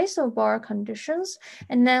isobar conditions,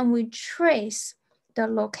 and then we trace the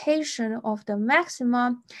location of the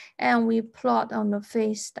maxima and we plot on the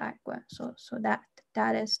phase diagram. So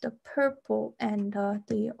that is the purple and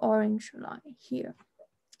the orange line here.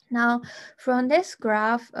 Now, from this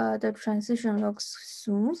graph, the transition looks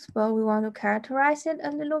smooth, but we want to characterize it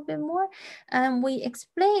a little bit more. And we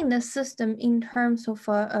explain the system in terms of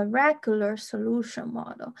a regular solution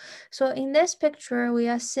model. So in this picture, we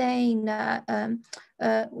are saying that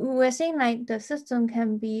we're saying like the system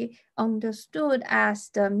can be understood as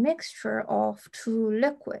the mixture of two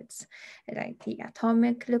liquids, like the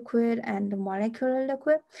atomic liquid and the molecular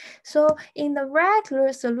liquid. So in the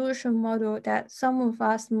regular solution model that some of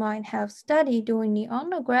us might have studied during the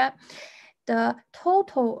undergrad, the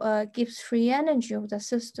total Gibbs free energy of the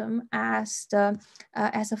system as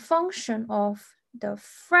a function of the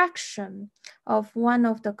fraction of one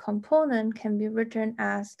of the component can be written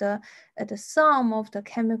as the sum of the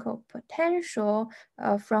chemical potential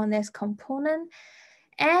from this component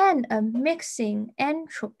and a mixing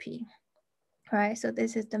entropy. Right, so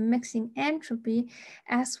this is the mixing entropy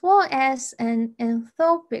as well as an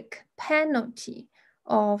enthalpic penalty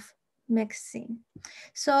of mixing.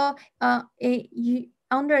 So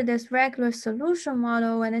under this regular solution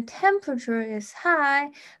model, when the temperature is high,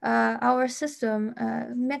 our system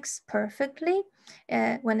mixes perfectly.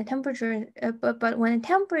 When the temperature, but when the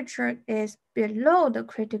temperature is below the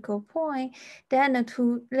critical point, then the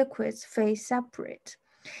two liquids phase separate.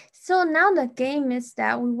 So now the game is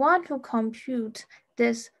that we want to compute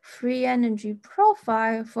this free energy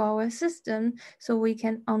profile for our system so we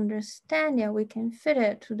can understand it, we can fit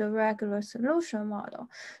it to the regular solution model.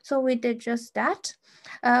 So we did just that.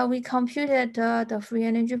 We computed the free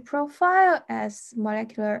energy profile as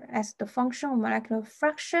the function of molecular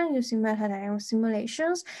fraction using metadynamic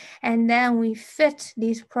simulations. And then we fit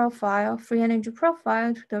these free energy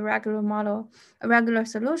profile to the regular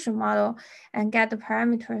solution model and get the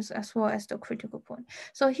parameters as well as the critical point.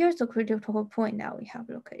 So here's the critical point that we have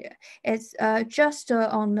looked at. It's just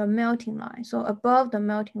on the melting line. So above the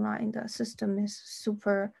melting line, the system is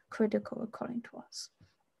super critical according to us.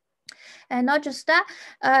 And not just that,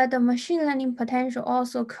 the machine learning potential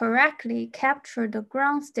also correctly captured the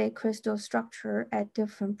ground state crystal structure at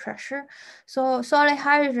different pressure. So solid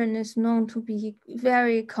hydrogen is known to be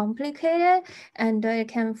very complicated and it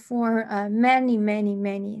can form many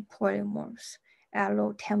polymorphs at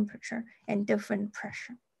low temperature and different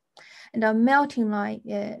pressure. And the melting line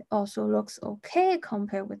also looks okay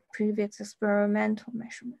compared with previous experimental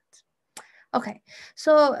measurements. Okay,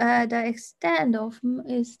 so the extent of,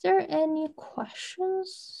 is there any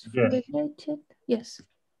questions related? Yes.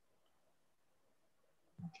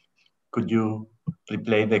 Could you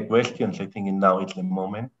replay the questions? I think now it's the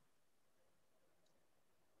moment.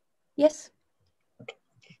 Yes. Okay.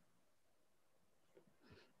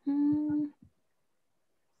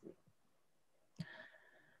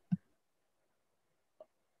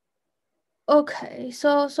 Okay,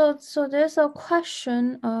 so there's a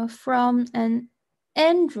question from an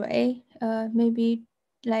Andre, maybe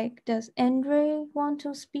like, does Andre want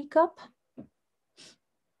to speak up?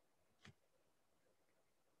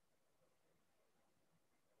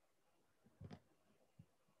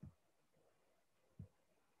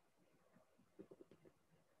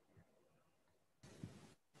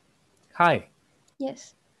 Hi.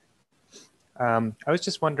 Yes. I was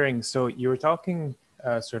just wondering, so you were talking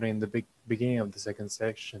sort of in the beginning of the second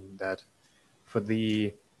section that for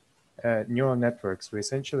the neural networks, we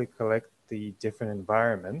essentially collect the different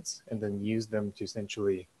environments and then use them to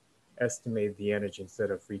essentially estimate the energy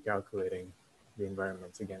instead of recalculating the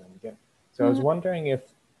environments again and again. So I was wondering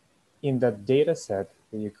if in that data set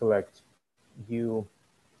that you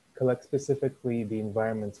collect specifically the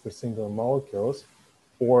environments for single molecules,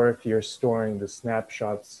 or if you're storing the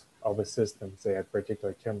snapshots of a system, say at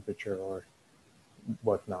particular temperature or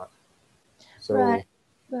whatnot. So, right.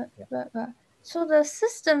 So the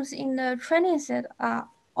systems in the training set are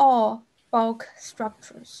all bulk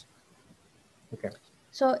structures. Okay.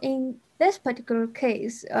 So in this particular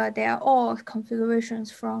case, they are all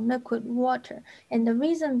configurations from liquid water. And the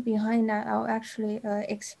reason behind that, I'll actually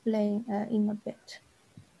explain in a bit.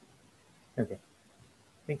 Okay.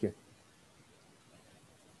 Thank you.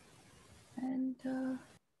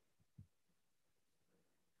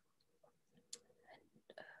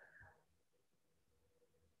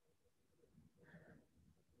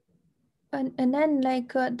 And then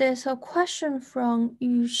like there's a question from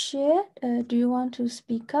Yu Xie. Do you want to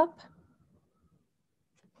speak up?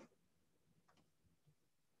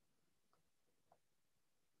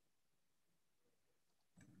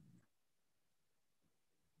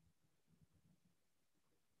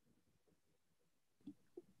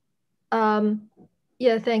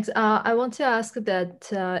 Yeah, thanks. I want to ask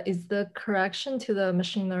that is the correction to the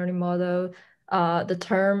machine learning model, the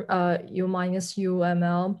term U minus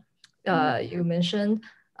UML you mentioned,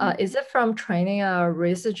 is it from training a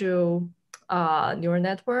residual neural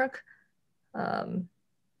network?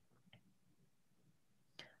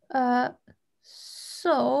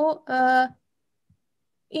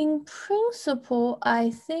 In principle, I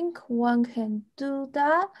think one can do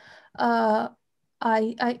that.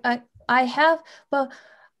 I have, but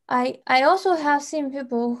I also have seen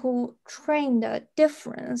people who train the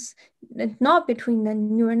difference, not between the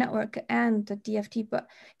neural network and the DFT, but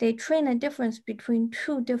they train a difference between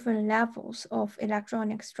two different levels of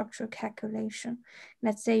electronic structure calculation.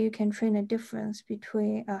 Let's say you can train a difference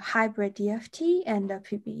between a hybrid DFT and a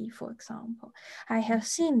PBE, for example. I have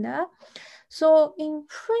seen that. So in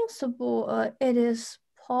principle, it is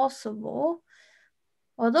possible,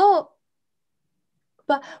 although,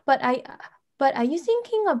 but are you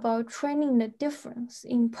thinking about training the difference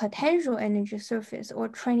in potential energy surface or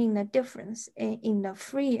training the difference in the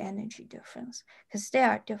free energy difference? Because they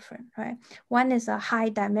are different, right? One is a high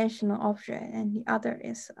dimensional object and the other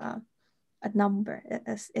is a number.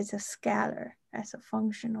 It's a scalar as a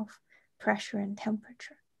function of pressure and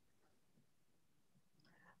temperature.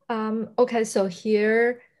 Okay, so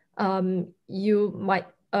here you might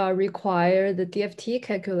require the DFT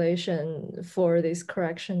calculation for this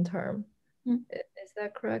correction term. Is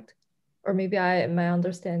that correct? Or maybe my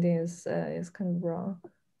understanding is kind of wrong.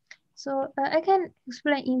 So I can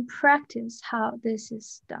explain in practice how this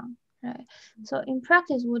is done, right? So in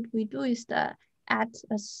practice, what we do is that at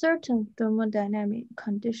a certain thermodynamic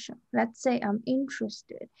condition, let's say I'm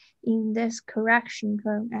interested in this correction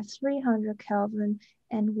term at 300 Kelvin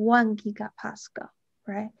and 1 gigapascal,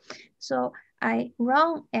 right? So I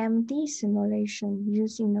run MD simulation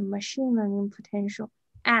using the machine learning potential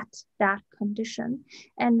at that condition,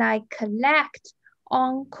 and I collect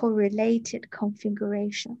uncorrelated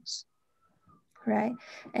configurations, right?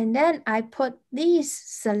 And then I put these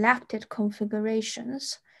selected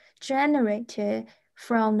configurations generated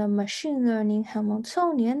from the machine learning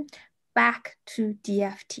Hamiltonian back to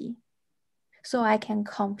DFT. So I can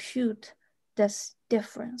compute this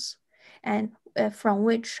difference, and from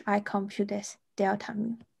which I compute this delta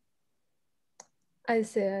mu. I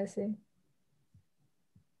see.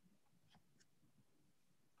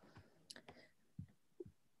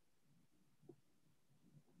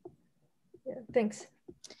 Yeah, thanks.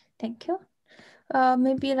 Thank you.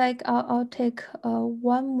 Maybe like I'll take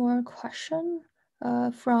one more question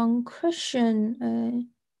from Christian.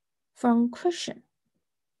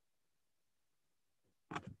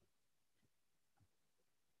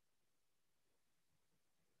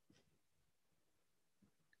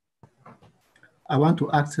 I want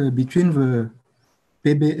to ask between the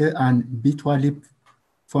PBE and B3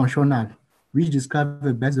 functional, which describe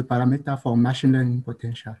the best parameter for machine learning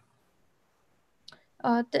potential.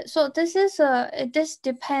 So this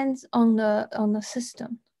depends on the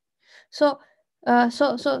system. So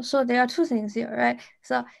there are two things here, right?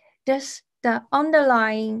 So there's the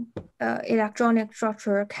underlying electronic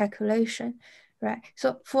structure calculation, right?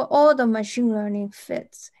 So for all the machine learning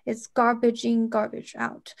fits, it's garbage in, garbage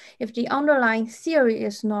out. If the underlying theory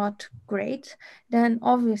is not great, then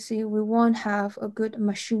obviously we won't have a good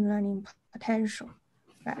machine learning potential.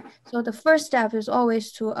 Right. So the first step is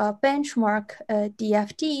always to benchmark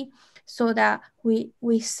DFT so that we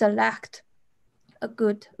select a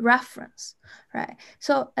good reference, right?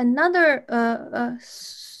 So another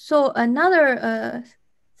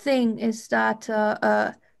thing is that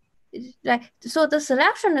so the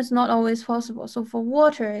selection is not always possible. So for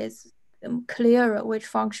water, it's clearer which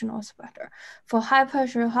functional is better. For high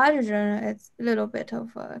pressure hydrogen, it's a little bit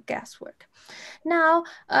of guesswork. Now,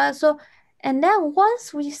 and then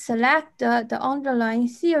once we select the underlying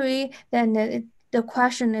theory, then the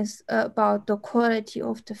question is about the quality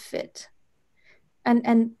of the fit.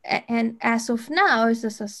 And as of now,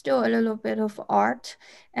 it's still a little bit of art,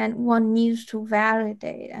 and one needs to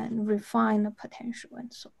validate and refine the potential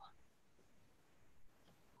and so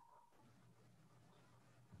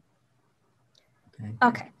on.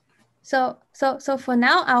 Okay. So for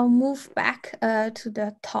now, I'll move back to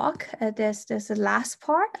the talk. There's the last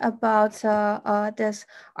part about this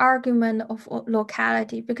argument of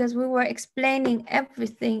locality, because we were explaining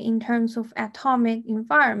everything in terms of atomic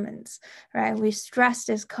environments, right? We stress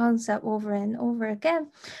this concept over and over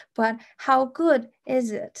again, but how good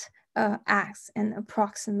is it as an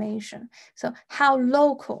approximation? So how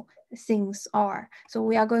local things are. So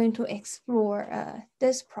we are going to explore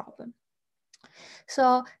this problem.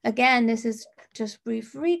 So again, this is just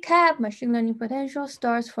brief recap. Machine learning potential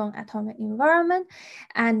starts from atomic environment,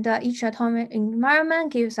 and each atomic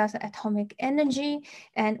environment gives us atomic energy,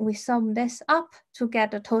 and we sum this up to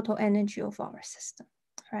get the total energy of our system,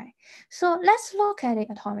 right? So let's look at the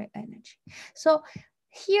atomic energy. So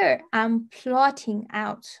here I'm plotting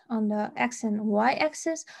out on the X and Y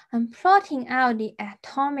axis, I'm plotting out the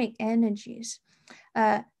atomic energies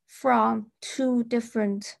from two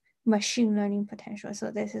different machine learning potential.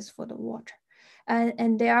 So this is for the water,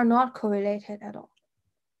 and they are not correlated at all.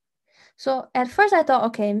 So at first I thought,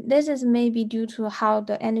 okay, this is maybe due to how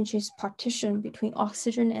the energy is partitioned between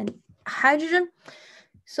oxygen and hydrogen.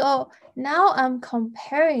 So now I'm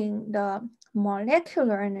comparing the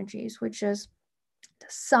molecular energies, which is the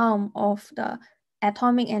sum of the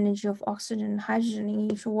atomic energy of oxygen and hydrogen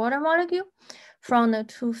in each water molecule, from the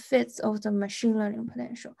two fits of the machine learning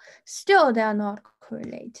potential. Still, they are not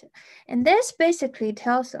correlated. And this basically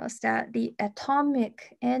tells us that the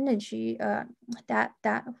atomic energy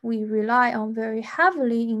that we rely on very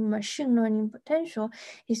heavily in machine learning potential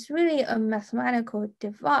is really a mathematical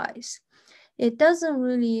device. It doesn't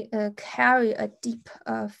really carry a deep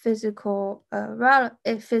physical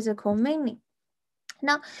meaning.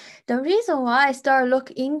 Now, the reason why I started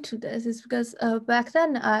looking into this is because back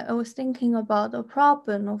then I was thinking about the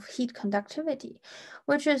problem of heat conductivity,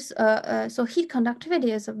 which is, so heat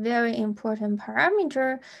conductivity is a very important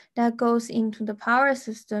parameter that goes into the power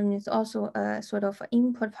system. It's also a sort of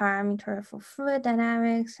input parameter for fluid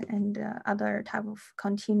dynamics and other type of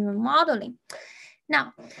continuum modeling.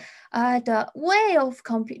 Now,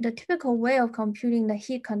 the typical way of computing the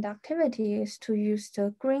heat conductivity is to use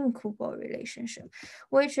the Green-Kubo relationship,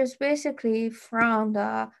 which is basically found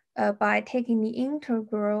by taking the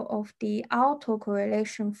integral of the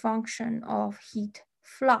autocorrelation function of heat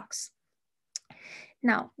flux.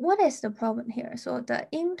 Now, what is the problem here? So the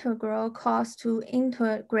integral costs to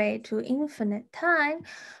integrate to infinite time,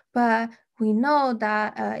 but we know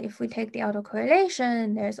that if we take the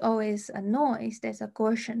autocorrelation, there's always a noise, there's a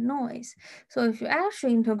Gaussian noise. So if you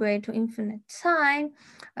actually integrate to infinite time,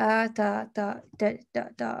 the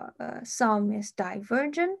sum is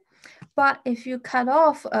divergent. But if you cut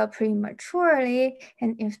off prematurely,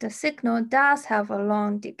 and if the signal does have a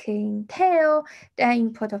long decaying tail, then you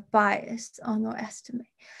put a bias on your estimate.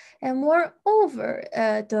 And moreover,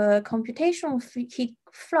 the computational heat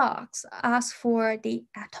flux asks for the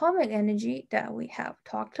atomic energy that we have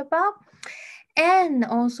talked about, and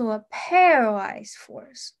also a pairwise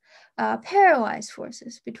force. Pairwise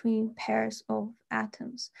forces between pairs of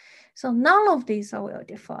atoms. So none of these are well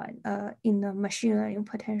defined in the machine learning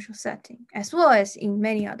potential setting, as well as in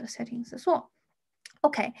many other settings as well.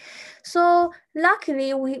 Okay, so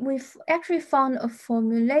luckily we've actually found a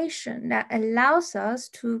formulation that allows us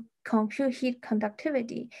to compute heat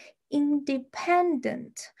conductivity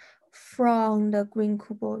independent from the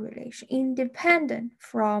Green-Kubo relation, independent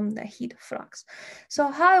from the heat flux.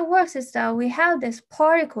 So how it works is that we have this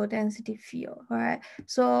particle density field, right?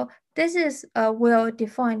 So this is a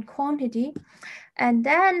well-defined quantity. And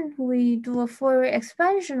then we do a Fourier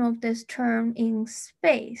expansion of this term in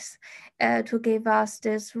space to give us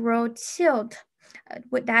this rho tilt.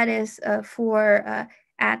 That is for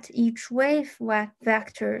at each wave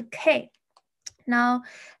vector k. Now,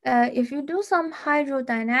 if you do some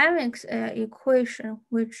hydrodynamics equation,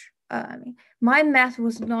 which I mean, my math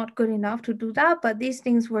was not good enough to do that, but these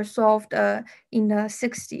things were solved in the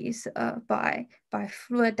 60s by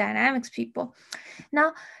fluid dynamics people.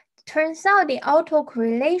 Now, turns out the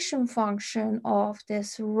autocorrelation function of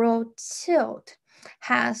this rho tilt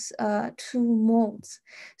has two modes.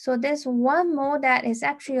 So there's one mode that is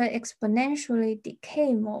actually an exponentially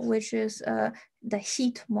decay mode, which is the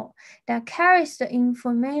heat mode that carries the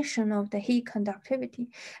information of the heat conductivity.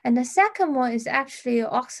 And the second mode is actually an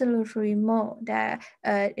oscillatory mode that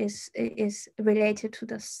is related to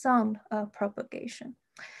the sound propagation.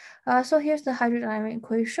 So here's the hydrodynamic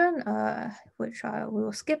equation, which we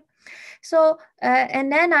will skip. So,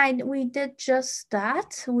 and then we did just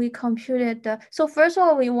that. We computed so first of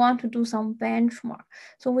all, we want to do some benchmark.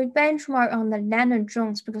 So we benchmark on the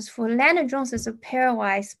Lennard-Jones, because for Lennard-Jones it's a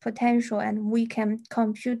pairwise potential, and we can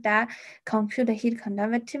compute the heat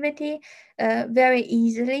conductivity very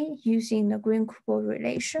easily using the Green-Kubo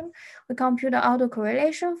relation. We compute the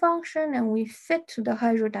autocorrelation function and we fit to the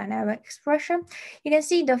hydrodynamic expression. You can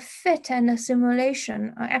see the fit and the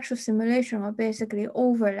simulation, actual simulation, are basically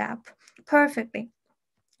overlap perfectly.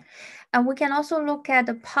 And we can also look at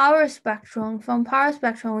the power spectrum. From power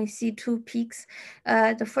spectrum, we see two peaks.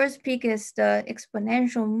 The first peak is the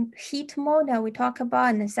exponential heat mode that we talk about,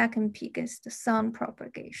 and the second peak is the sound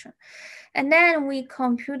propagation. And then we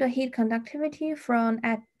compute the heat conductivity from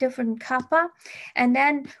at different kappa, and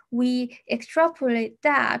then we extrapolate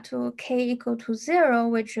that to k equal to 0,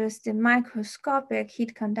 which is the microscopic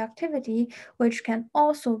heat conductivity, which can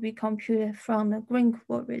also be computed from the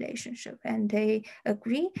Green-Kubo relationship. And they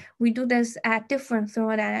agree. We do this at different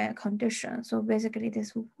thermodynamic conditions. So basically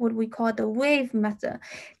this, what we call the wave method,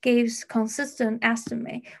 gives consistent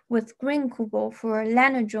estimate with Green-Kubo for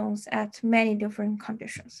Lennard-Jones at many different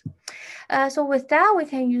conditions. So with that, we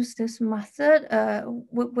can use this method.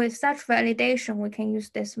 With such validation, we can use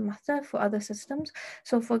this method for other systems.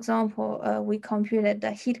 So for example, we computed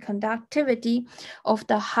the heat conductivity of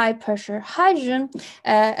the high pressure hydrogen.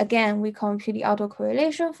 Again, we compute the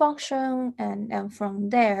autocorrelation function, and from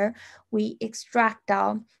there, we extract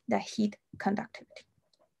out the heat conductivity.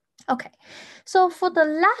 Okay, so for the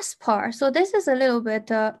last part, so this is a little bit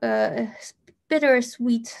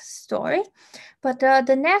bittersweet story, but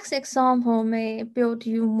the next example may build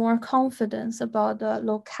you more confidence about the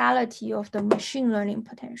locality of the machine learning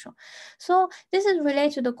potential. So this is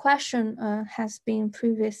related to the question has been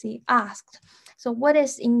previously asked. So what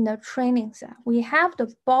is in the training set? We have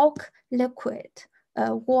the bulk liquid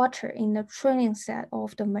water in the training set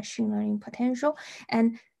of the machine learning potential,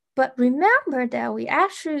 but remember that we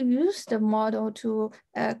actually use the model to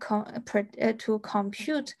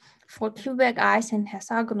compute for cubic ice and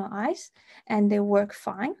hexagonal ice, and they work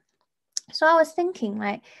fine. So I was thinking,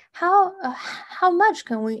 like, how much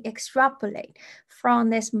can we extrapolate from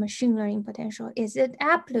this machine learning potential? Is it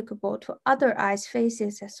applicable to other ice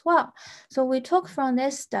phases as well? So we took from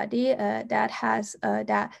this study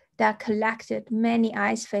that collected many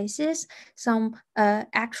ice phases, some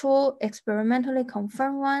actual experimentally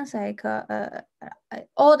confirmed ones, like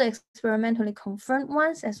all the experimentally confirmed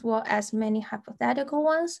ones, as well as many hypothetical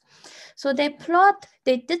ones. So they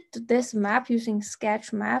did this map using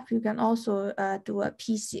sketch map. You can also do a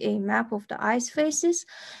PCA map of the ice phases.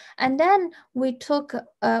 And then we took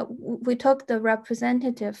the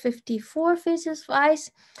representative 54 phases of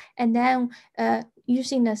ice, and then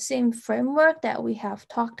using the same framework that we have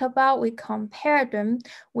talked about, we compared them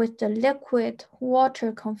with the liquid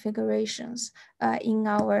water configurations in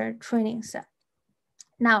our training set.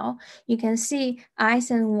 Now you can see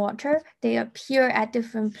ice and water, they appear at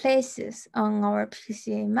different places on our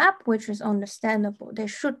PCA map, which is understandable. They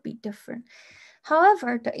should be different.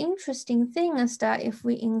 However, the interesting thing is that if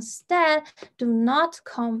we instead do not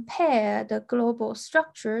compare the global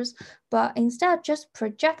structures, but instead just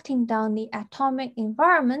projecting down the atomic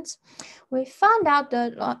environments, we found out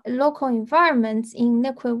that local environments in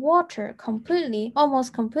liquid water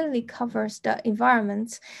almost completely covers the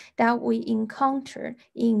environments that we encountered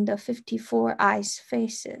in the 54 ice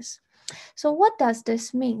phases. So what does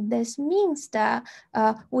this mean? This means that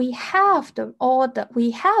we have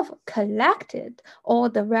collected all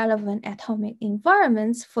the relevant atomic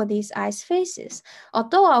environments for these ice phases,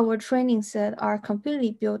 although our training set are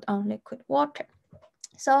completely built on liquid water.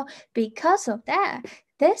 So because of that,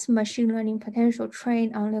 this machine learning potential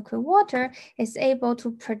trained on liquid water is able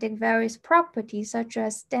to predict various properties such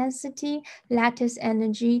as density, lattice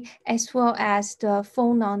energy, as well as the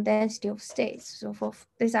phonon density of states. So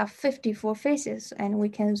these are 54 phases, and we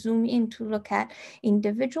can zoom in to look at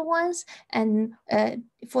individual ones. And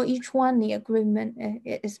for each one, the agreement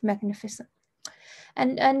is magnificent.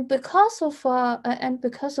 And because of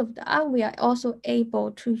that, we are also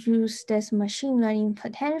able to use this machine learning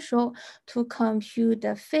potential to compute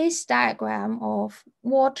the phase diagram of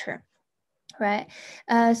water. Right.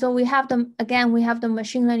 So we have the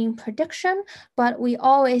machine learning prediction, but we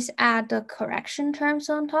always add the correction terms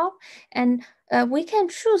on top. And we can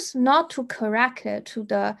choose not to correct it to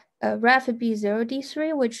the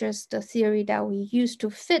RAFB0D3, which is the theory that we use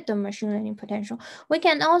to fit the machine learning potential. We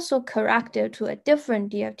can also correct it to a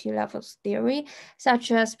different DFT levels theory,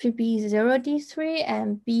 such as PB0D3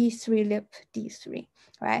 and B3LIP-D3,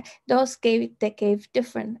 right? Those gave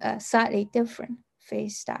different, slightly different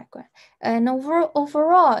phase diagram. And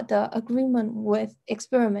overall, the agreement with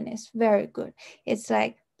experiment is very good. It's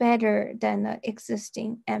like better than the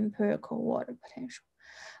existing empirical water potential.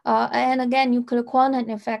 And again, nuclear quantum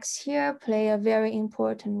effects here play a very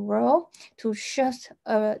important role to shift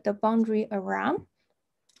the boundary around.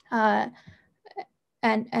 And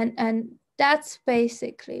that's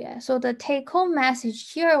basically it. So the take-home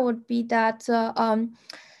message here would be that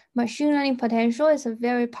machine learning potential is a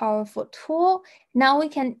very powerful tool. Now we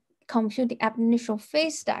can compute the ab initio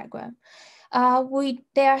phase diagram.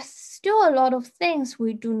 There are still a lot of things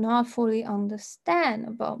we do not fully understand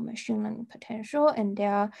about machine learning potential, and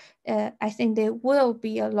I think there will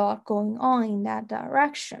be a lot going on in that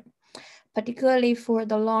direction, particularly for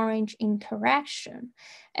the long-range interaction.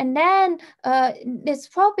 And then it's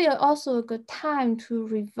probably also a good time to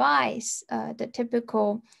revise the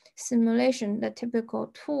typical simulation, the typical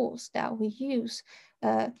tools that we use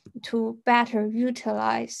to better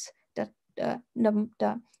utilize the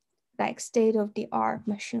state-of-the-art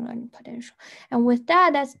machine learning potential. And with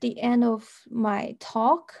that, that's the end of my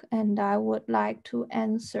talk, and I would like to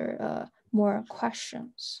answer more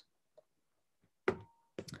questions.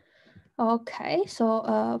 Okay,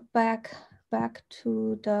 so back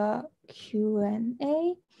to the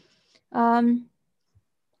Q&A.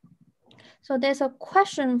 So there's a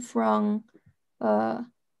question from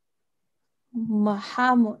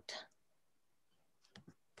Muhammad.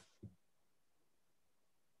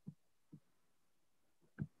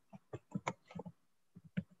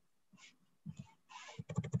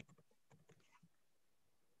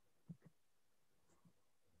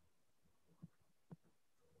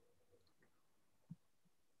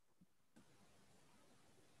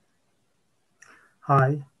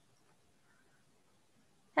 Hi.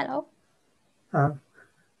 Hello. I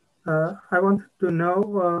want to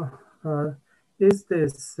know, is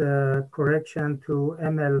this correction to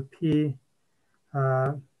MLP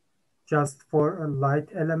just for light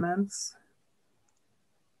elements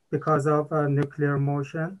because of nuclear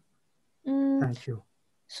motion? Thank you.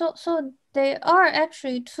 So they are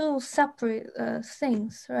actually two separate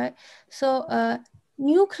things, right? So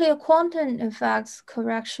nuclear quantum effects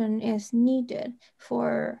correction is needed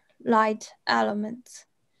for light elements,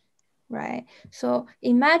 right? So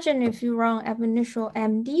imagine if you run ab initio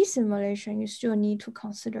MD simulation, you still need to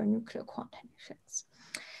consider nuclear quantum effects.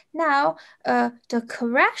 Now, the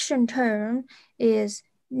correction term is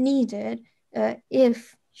needed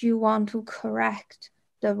if you want to correct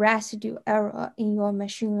the residue error in your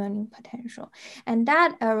machine learning potential. And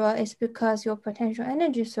that error is because your potential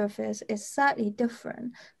energy surface is slightly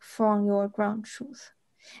different from your ground truth.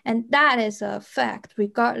 And that is a fact,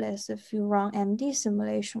 regardless if you run MD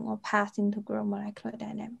simulation or path integral molecular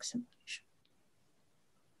dynamics simulation.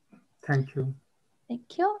 Thank you.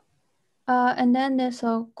 Thank you. And then there's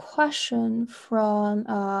a question from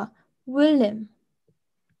William.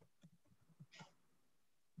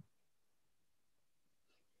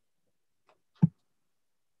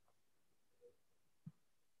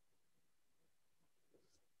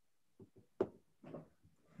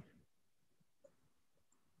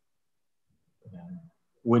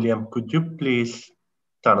 William, could you please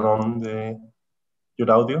turn on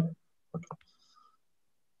your audio? Okay.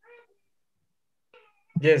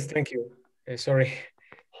 Yes, thank you. Sorry.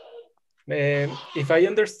 If I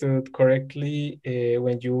understood correctly,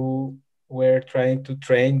 when you were trying to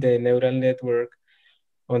train the neural network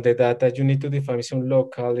on the data, you need to define some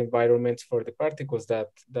local environments for the particles that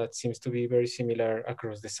seems to be very similar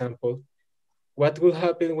across the sample. What will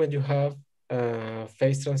happen when you have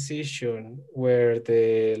phase transition where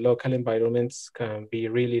the local environments can be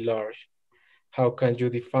really large? How can you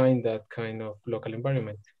define that kind of local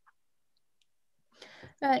environment?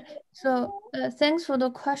 Right. So thanks for the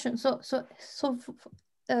question. So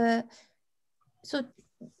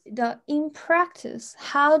in practice,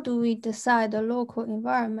 how do we decide the local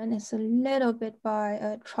environment is a little bit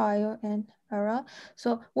by trial and error.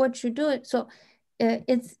 So what you do is,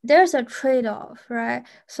 there's a trade-off, right?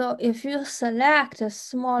 So if you select a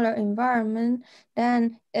smaller environment,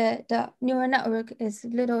 then the neural network is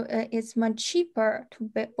it's much cheaper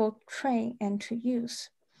to both train and to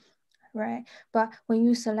use. Right, but when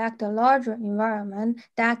you select a larger environment,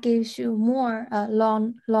 that gives you more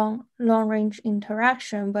long-range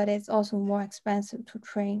interaction, but it's also more expensive to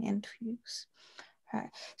train and to use. Right.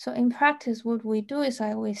 So in practice, what we do is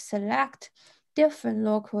we select different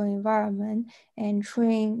local environment and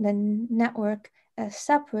train the network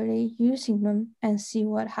separately using them and see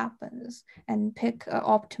what happens and pick an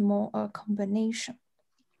optimal combination.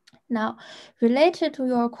 Now, related to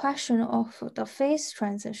your question of the phase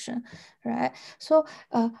transition, right? So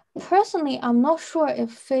personally, I'm not sure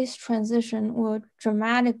if phase transition will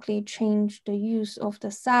dramatically change the use of the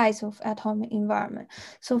size of atomic environment.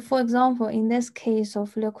 So for example, in this case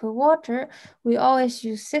of liquid water, we always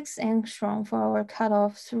use 6 angstrom for our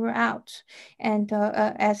cutoff throughout. And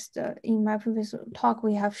in my previous talk,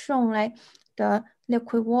 we have shown like the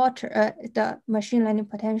liquid water, the machine learning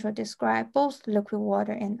potential describe both liquid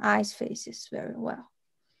water and ice phases very well.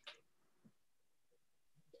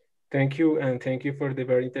 Thank you, and thank you for the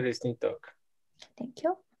very interesting talk. Thank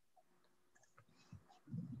you.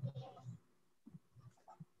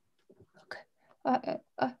 Okay.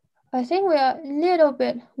 I think we are a little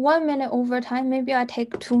bit 1 minute over time. Maybe I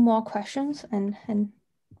take 2 more questions and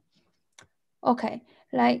okay,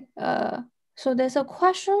 like so there's a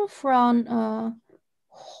question from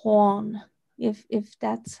Juan, if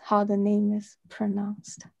that's how the name is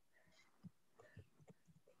pronounced.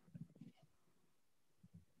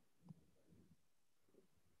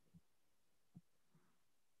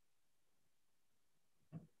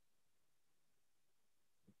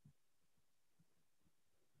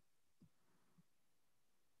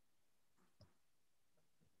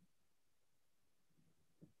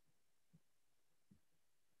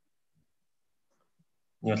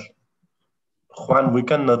 Yes. Juan, we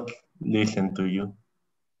cannot listen to you.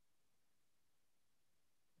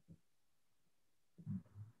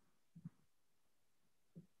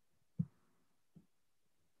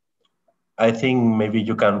 I think maybe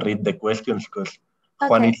you can read the questions because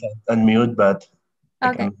Juan is unmute, but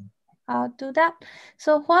okay, I'll do that.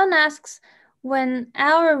 So Juan asks, when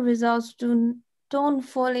our results don't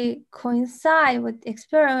fully coincide with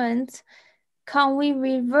experiments, can we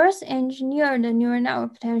reverse engineer the neural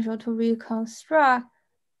network potential to reconstruct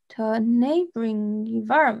a neighboring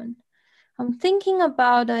environment? I'm thinking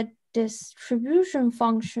about a distribution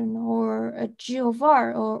function or a G of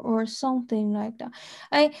R or something like that.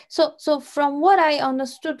 So from what I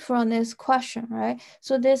understood from this question, right?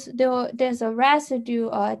 So there's a residue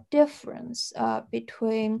difference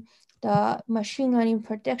between the machine learning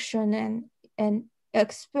prediction and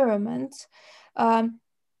experiments.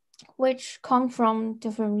 Which come from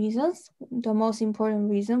different reasons. The most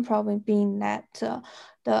important reason probably being that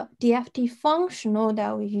the DFT functional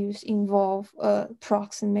that we use involve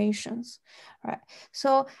approximations, right?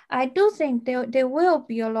 So I do think there will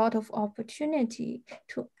be a lot of opportunity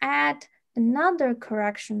to add another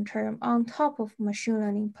correction term on top of machine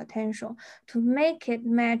learning potential to make it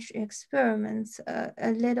match experiments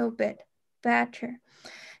a little bit better.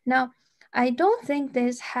 Now, I don't think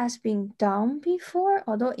this has been done before,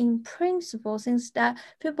 although in principle, since that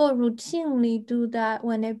people routinely do that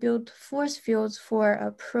when they build force fields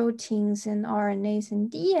for proteins and RNAs and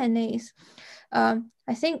DNAs, I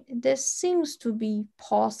think this seems to be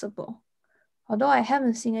possible, although I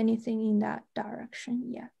haven't seen anything in that direction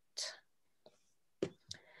yet.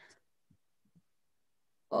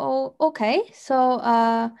 Oh, okay,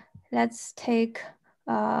 so let's take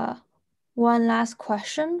one last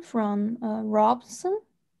question from Robson.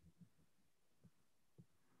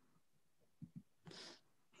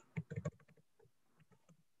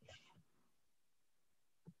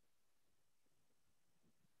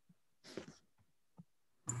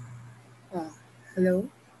 Hello.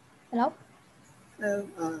 Hello.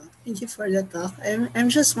 Thank you for the talk. I'm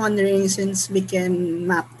just wondering, since we can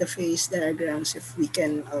map the phase diagrams, if we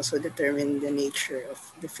can also determine the nature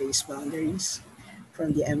of the phase boundaries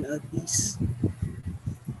from the MLPs.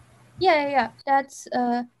 Yeah. That's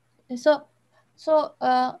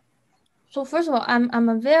so first of all, I'm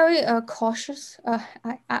a very cautious.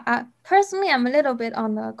 I personally, I'm a little bit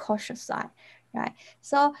on the cautious side, right?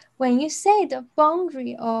 So when you say the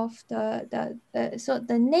boundary of the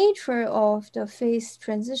nature of the phase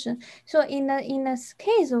transition, so in a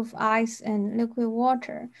case of ice and liquid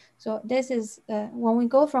water, so this is when we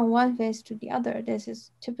go from one phase to the other, this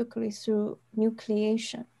is typically through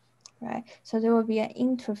nucleation, right? So there will be an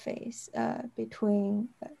interface between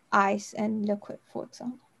ice and liquid, for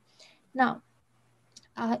example. Now,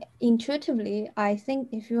 intuitively, I think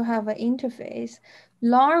if you have an interface,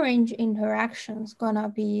 long-range interaction is gonna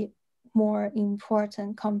be more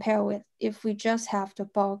important compared with if we just have the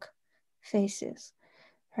bulk phases,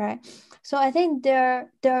 right? So I think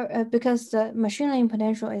because the machine learning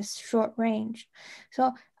potential is short range.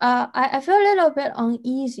 So I feel a little bit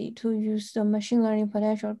uneasy to use the machine learning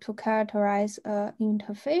potential to characterize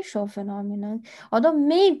interfacial phenomenon, although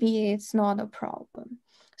maybe it's not a problem.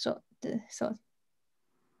 So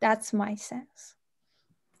that's my sense.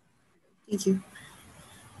 Thank you.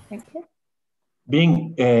 Thank you.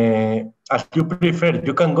 Being as you prefer,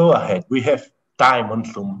 you can go ahead. We have time on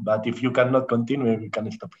Zoom, but if you cannot continue, we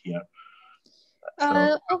can stop here.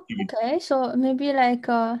 So, okay, so maybe like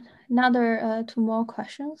another 2 more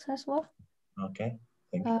questions as well. Okay,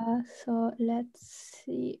 thank you. So let's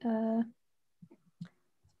see.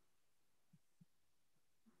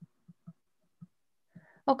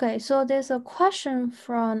 Okay, so there's a question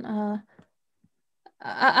from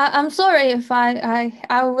I'm sorry if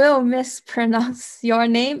I will mispronounce your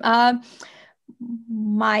name.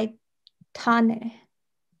 Maitane.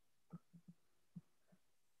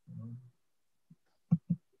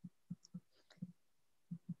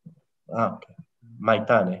 Okay,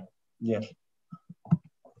 Maitane, yes.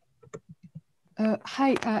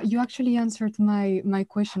 Hi, you actually answered my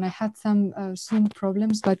question. I had some Zoom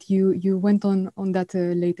problems, but you went on that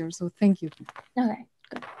later, so thank you. Okay,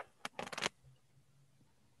 good.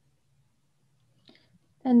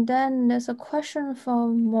 And then there's a question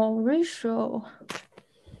from Mauricio.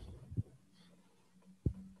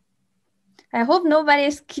 I hope nobody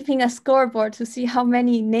is keeping a scoreboard to see how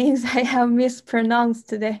many names I have mispronounced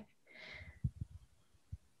today.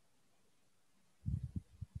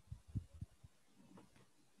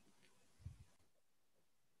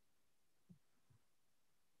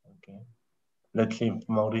 Okay, let's see if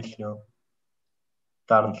Mauricio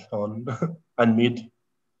turns on. Unmute.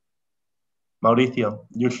 Mauricio,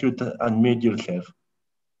 you should unmute yourself.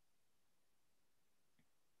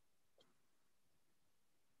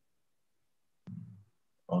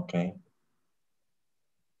 Okay.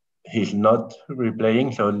 He's not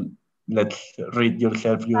replaying, so let's read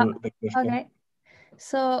yourself the question. Okay.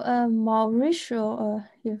 So Mauricio,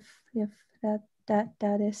 if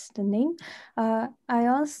that is the name, I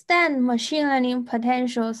understand machine learning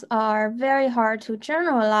potentials are very hard to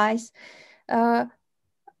generalize,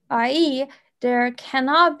 i.e. there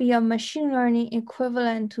cannot be a machine learning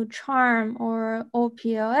equivalent to charm or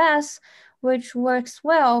OPLS, which works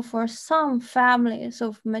well for some families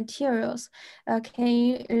of materials. Can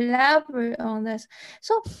you elaborate on this?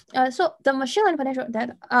 So the machine learning potential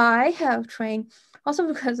that I have trained, also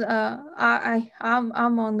because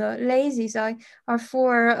I'm on the lazy side, are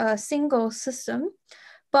for a single system,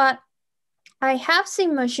 but I have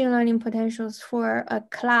seen machine learning potentials for a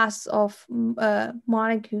class of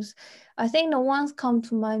molecules. I think the ones come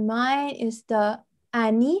to my mind is the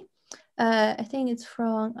Annie. I think it's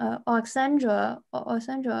from Alexandra. What's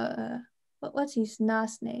his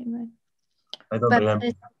last name? I don't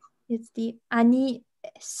remember. It's the Annie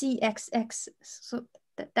CXX. So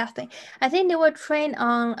that thing. I think they were trained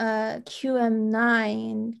on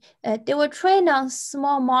QM9. They were trained on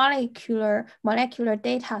small molecular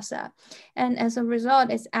data set, and as a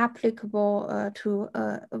result, it's applicable to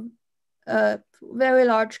a very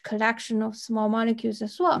large collection of small molecules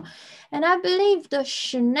as well. And I believe the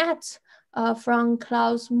Schnedt from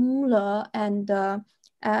Klaus Müller and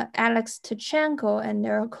Alex Tkachenko and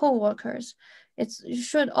their co-workers, it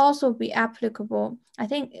should also be applicable. I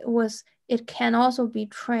think it can also be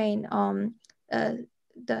trained on the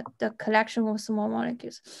collection of small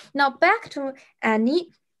molecules. Now back to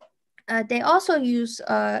Annie. They also use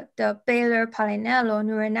the Baylor-Palinello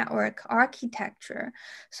neural network architecture.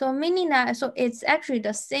 So meaning that, so it's actually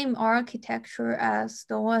the same architecture as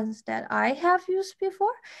the ones that I have used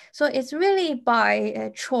before. So it's really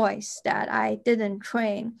by choice that I didn't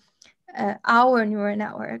train our neural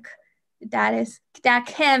network that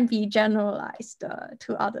can be generalized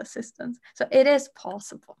to other systems. So it is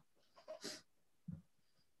possible.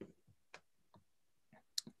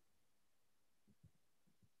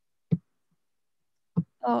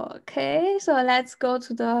 Okay, so let's go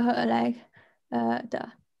to the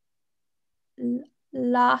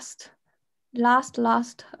last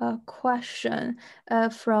question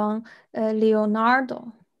from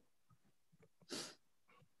Leonardo.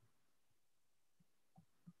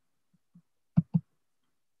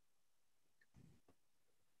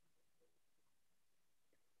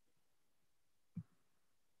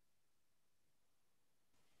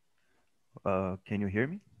 Can you hear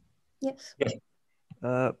me? Yes. Yes.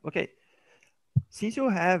 Okay. Since you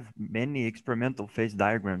have many experimental phase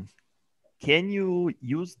diagrams, can you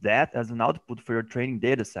use that as an output for your training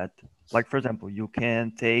data set? Like, for example, you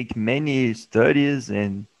can take many studies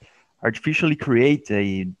and artificially create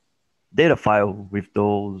a data file with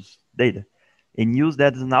those data and use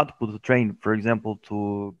that as an output to train, for example,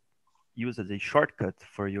 to use as a shortcut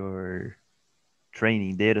for your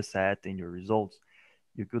training data set and your results.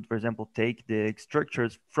 You could, for example, take the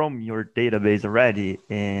structures from your database already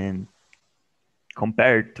and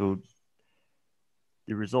compare it to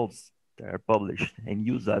the results that are published and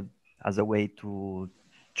use that as a way to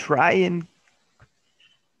try and,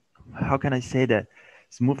 how can I say that,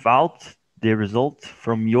 smooth out the results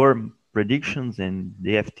from your predictions and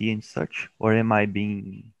the FT and such? Or am I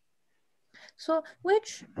being... So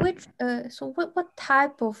what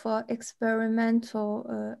type of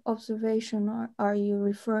experimental observation are you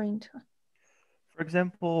referring to? For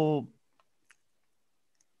example,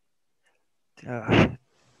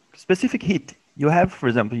 specific heat. You have, for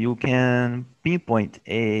example, you can pinpoint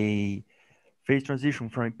a phase transition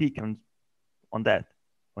from a peak on that,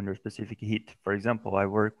 on your specific heat. For example, I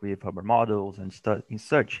work with Hubbard models and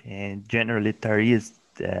such, and generally there is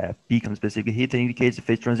a peak on specific heat that indicates a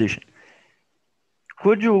phase transition.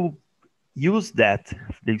 Could you use that,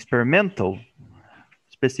 the experimental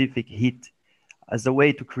specific heat, as a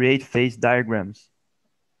way to create phase diagrams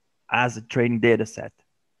as a training data set?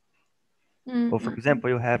 Or for example,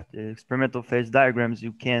 you have the experimental phase diagrams,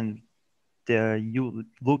 you can you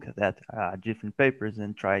look at that different papers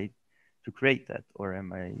and try to create that, or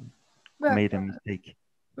am I made a mistake?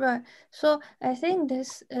 Right. So I think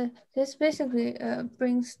this basically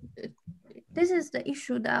brings this is the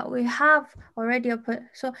issue that we have already.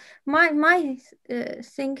 So my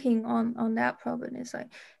thinking on that problem is like,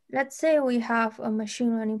 let's say we have a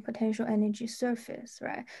machine learning potential energy surface,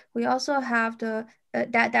 right? We also have the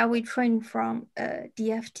that we train from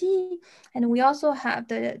DFT, and we also have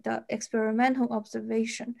the experimental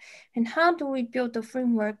observation. And how do we build the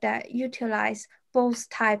framework that utilize both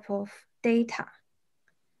type of data,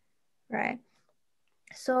 right?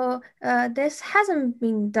 So this hasn't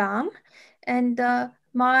been done, and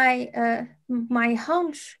my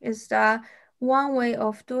hunch is that one way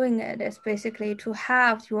of doing it is basically to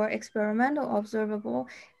have your experimental observable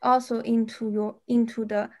also into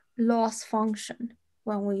the loss function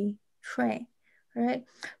when we train, right?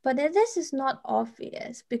 But this is not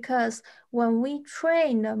obvious, because when we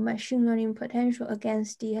train the machine learning potential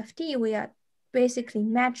against DFT, we are basically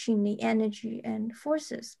matching the energy and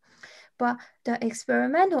forces. But the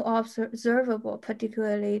experimental observable,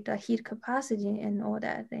 particularly the heat capacity and all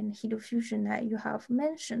that, and heat diffusion that you have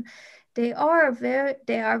mentioned, they are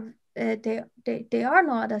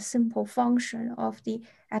not a simple function of the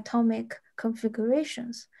atomic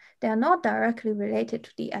configurations. They are not directly related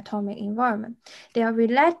to the atomic environment. They are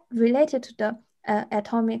related to the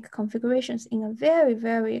atomic configurations in a very,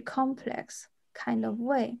 very complex kind of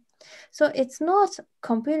way. So it's not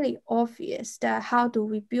completely obvious that how do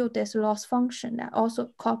we build this loss function that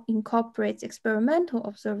also incorporates experimental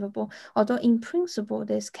observable, although in principle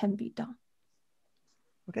this can be done.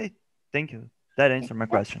 Okay, thank you. That answered my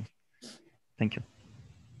question. Thank you.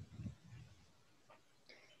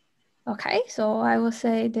 Okay, so I will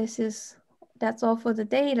say that's all for the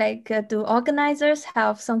day. Like, do organizers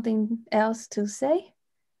have something else to say?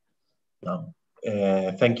 No.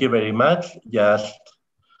 Thank you very much. Just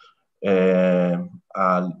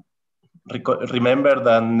remember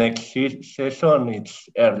that next session it's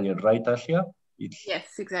earlier, right, Asia?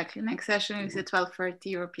 Yes, exactly. Next session is at 12:30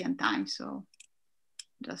 European time. So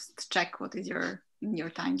just check what is in your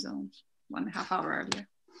time zone, 1.5 hours earlier.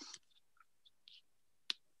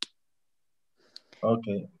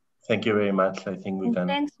 Okay. Thank you very much. I think we can.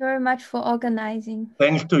 Thanks very much for organizing.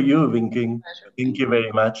 Thanks to you, Vinking. Thank you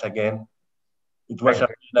very much again. It was a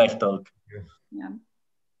really nice talk. Yeah.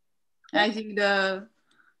 I think the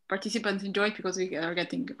participants enjoyed because we are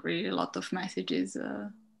getting really a lot of messages,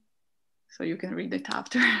 so you can read it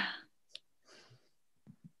after.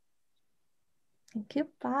 Thank you.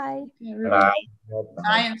 Bye. Bye.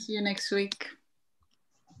 Bye, and see you next week.